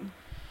exciting.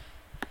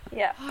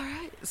 Yeah. All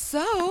right.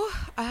 So,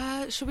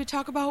 should we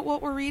talk about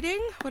what we're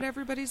reading? What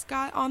everybody's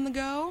got on the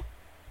go?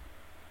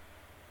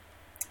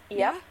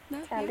 Yeah.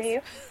 Can do.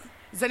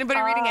 Is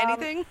anybody reading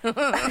anything?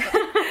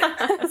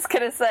 I was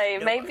gonna say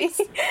maybe.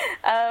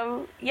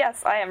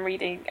 Yes, I am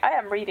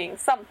reading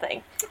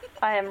something.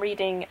 I am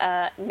reading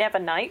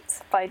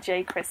Nevernight by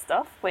Jay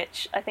Kristoff,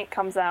 which I think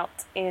comes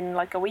out in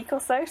like a week or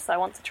so. So I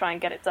want to try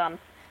and get it done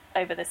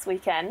over this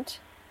weekend.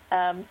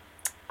 I'm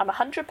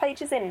 100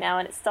 pages in now,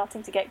 and it's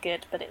starting to get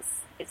good. But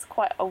it's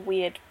quite a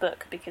weird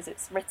book because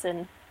it's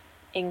written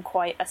in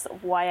quite a sort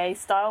of YA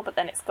style, but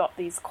then it's got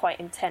these quite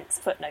intense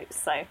footnotes.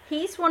 So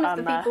he's one of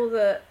the people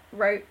that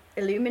wrote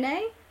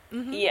Illuminae.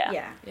 Mm-hmm.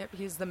 Yeah. Yep,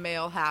 he's the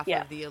male half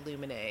of the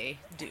Illuminae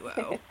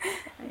duo.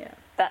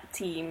 That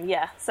team,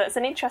 So it's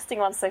an interesting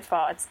one so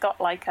far. It's got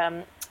like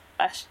a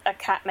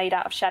cat made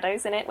out of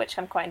shadows in it, which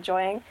I'm quite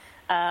enjoying,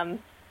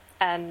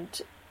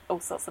 and all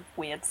sorts of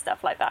weird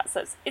stuff like that.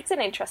 So it's an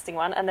interesting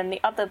one. And then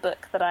the other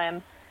book that I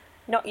am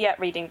not yet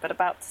reading but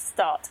about to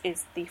start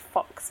is The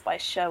Fox by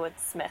Sherwood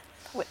Smith,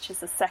 which is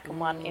the second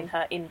one in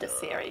her Inda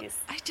series.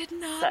 I did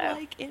not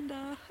like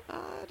Inda.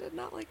 I did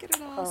not like it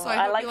at all. So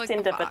I liked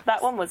Inda, but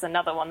that one was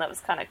another one that was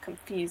kind of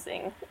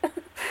confusing.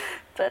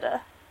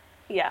 But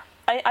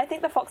I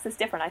think The Fox is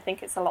different. I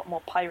think it's a lot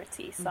more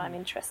piratey, so I'm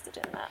interested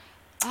in that.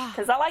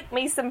 Because I like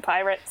me some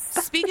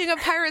pirates. Speaking of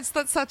pirates,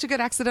 that's such a good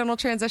accidental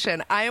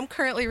transition. I am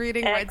currently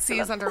reading Red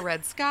Seas Under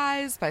Red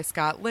Skies by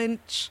Scott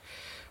Lynch,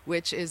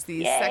 which is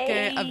the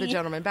second of the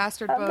Gentleman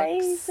Bastard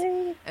books,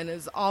 and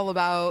is all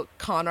about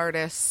con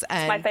artists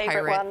and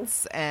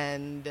pirates.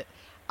 And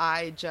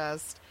I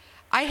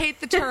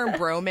hate the term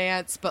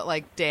bromance, but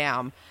like,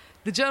 damn,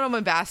 The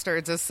Gentleman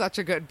Bastards is such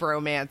a good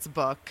bromance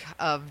book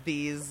of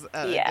these.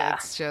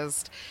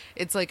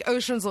 It's like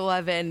Ocean's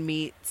 11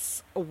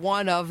 meets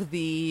one of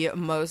the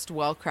most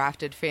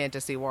well-crafted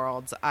fantasy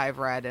worlds I've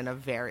read in a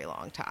very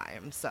long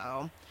time.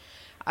 So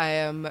I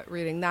am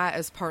reading that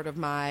as part of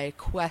my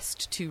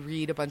quest to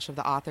read a bunch of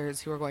the authors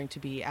who are going to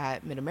be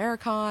at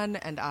Mid-Americon,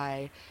 and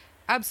I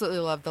absolutely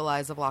love The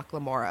Lies of Locke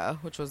Lamora,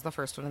 which was the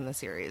first one in the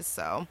series,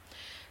 so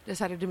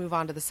decided to move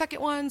on to the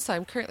second one, so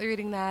I'm currently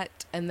reading that,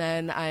 and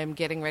then I'm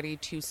getting ready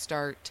to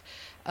start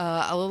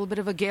a little bit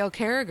of a Gail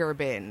Carriger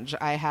binge.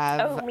 I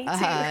have me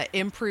too.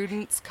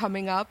 Imprudence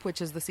coming up,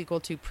 which is the sequel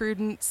to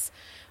Prudence,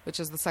 which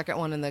is the second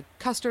one in the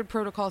Custard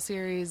Protocol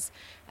series.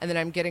 And then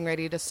I'm getting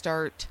ready to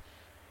start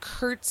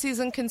Curtsies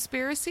and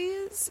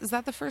Conspiracies. Is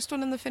that the first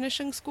one in the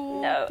Finishing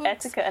School No,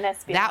 books? Etiquette and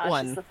Espionage that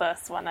one. is the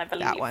first one, I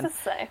believe. That one.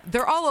 So.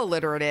 They're all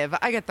alliterative.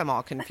 I get them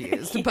all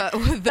confused. But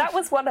that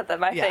was one of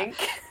them, I think.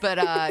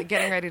 But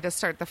getting ready to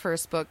start the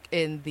first book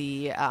in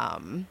the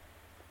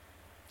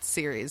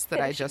series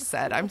that I just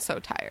said. I'm so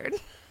tired.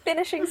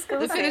 Finishing School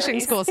The series. Finishing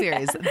School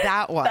series.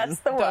 That one. That's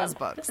the those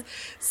one. books.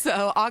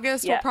 So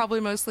August will probably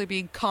mostly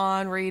be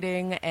Con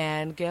reading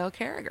and Gail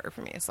Carriger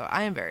for me. So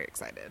I am very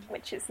excited.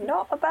 Which is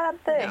not a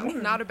bad thing.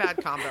 No, not a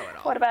bad combo at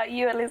all. What about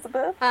you,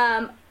 Elizabeth?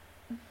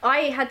 I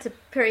had to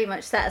pretty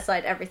much set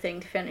aside everything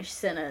to finish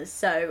Sinners,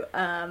 so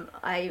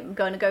I'm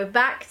going to go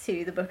back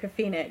to the Book of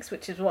Phoenix,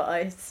 which is what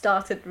I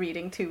started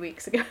reading 2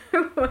 weeks ago,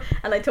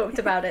 and I talked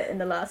about it in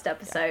the last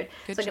episode.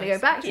 So I'm going to go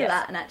back to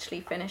that and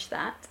actually finish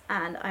that.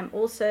 And I'm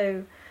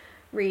also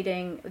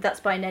reading, that's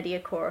by Nnedi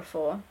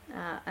Okorafor,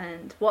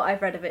 and what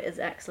I've read of it is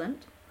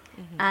excellent.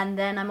 Mm-hmm. And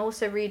then I'm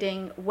also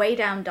reading Way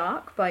Down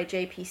Dark by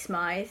J.P.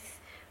 Smythe,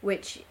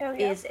 which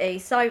is a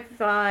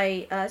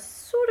sci-fi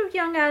sort of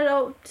young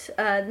adult.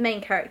 The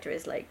main character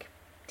is like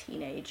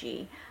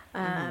teenagey,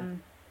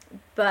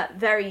 but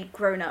very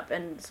grown up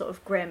and sort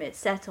of grim. It's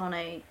set on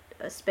a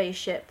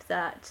spaceship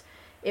that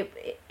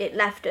it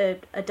left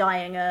a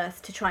dying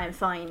Earth to try and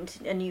find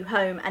a new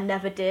home and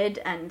never did,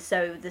 and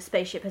so the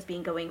spaceship has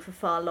been going for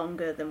far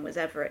longer than was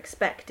ever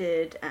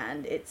expected,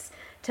 and it's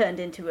turned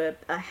into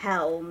a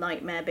hell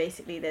nightmare.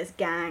 Basically, there's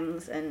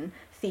gangs and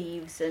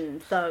thieves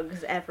and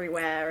thugs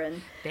everywhere,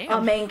 and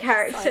our main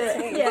character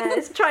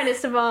is trying to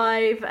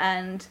survive,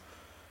 and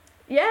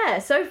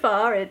so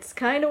far it's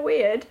kind of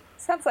weird.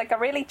 Sounds like a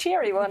really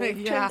cheery one.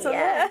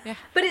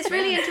 But it's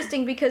really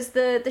interesting because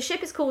the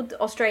ship is called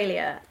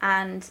Australia,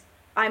 and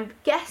I'm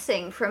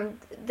guessing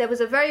there was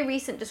a very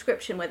recent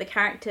description where the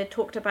character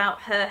talked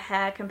about her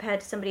hair compared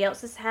to somebody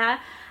else's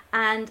hair,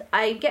 and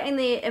I'm getting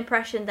the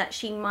impression that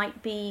she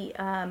might be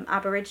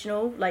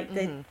Aboriginal, like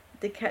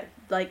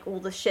like all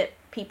the ship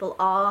people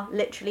are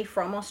literally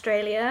from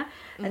Australia,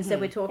 and so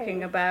we're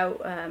talking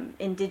about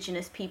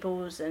indigenous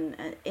peoples and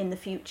in the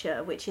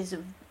future, which is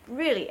a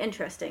really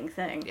interesting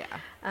thing.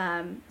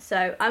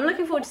 So I'm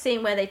looking forward to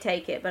seeing where they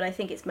take it, but I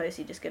think it's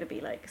mostly just going to be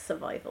like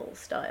survival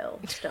style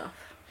stuff.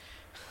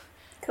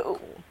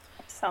 Cool.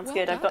 Sounds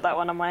good. I've got that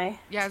one on my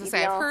as I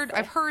say,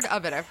 I've heard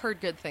of it. I've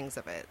heard good things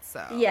of it.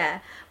 So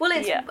well,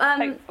 it's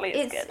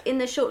it's in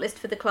the shortlist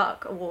for the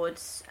Clark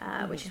Awards,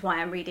 which is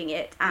why I'm reading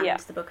it, and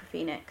the Book of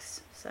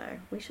Phoenix. So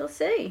we shall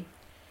see.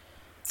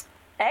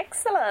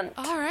 Excellent.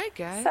 All right,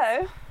 guys.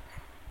 So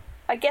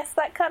I guess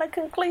that kind of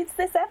concludes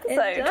this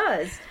episode. It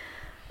does.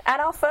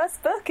 And our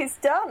first book is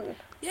done.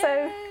 Yay.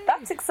 So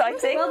that's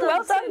exciting.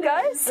 Well done,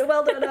 guys.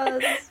 Well done,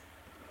 us.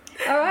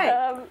 All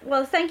right.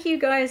 Well, thank you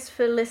guys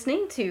for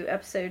listening to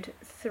episode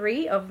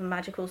 3 of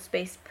Magical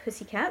Space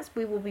Pussycats.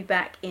 We will be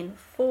back in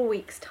 4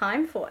 weeks'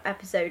 time for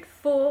episode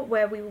 4,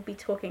 where we will be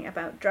talking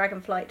about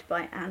Dragonflight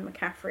by Anne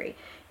McCaffrey.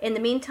 In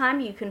the meantime,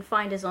 you can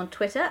find us on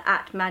Twitter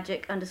at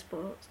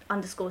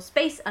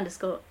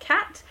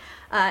magic_space_cat.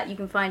 You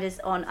can find us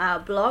on our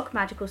blog,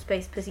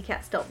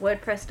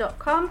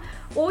 magicalspacepussycats.wordpress.com,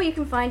 or you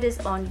can find us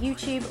on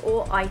YouTube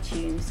or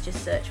iTunes.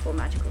 Just search for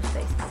Magical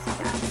Space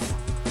Pussycats.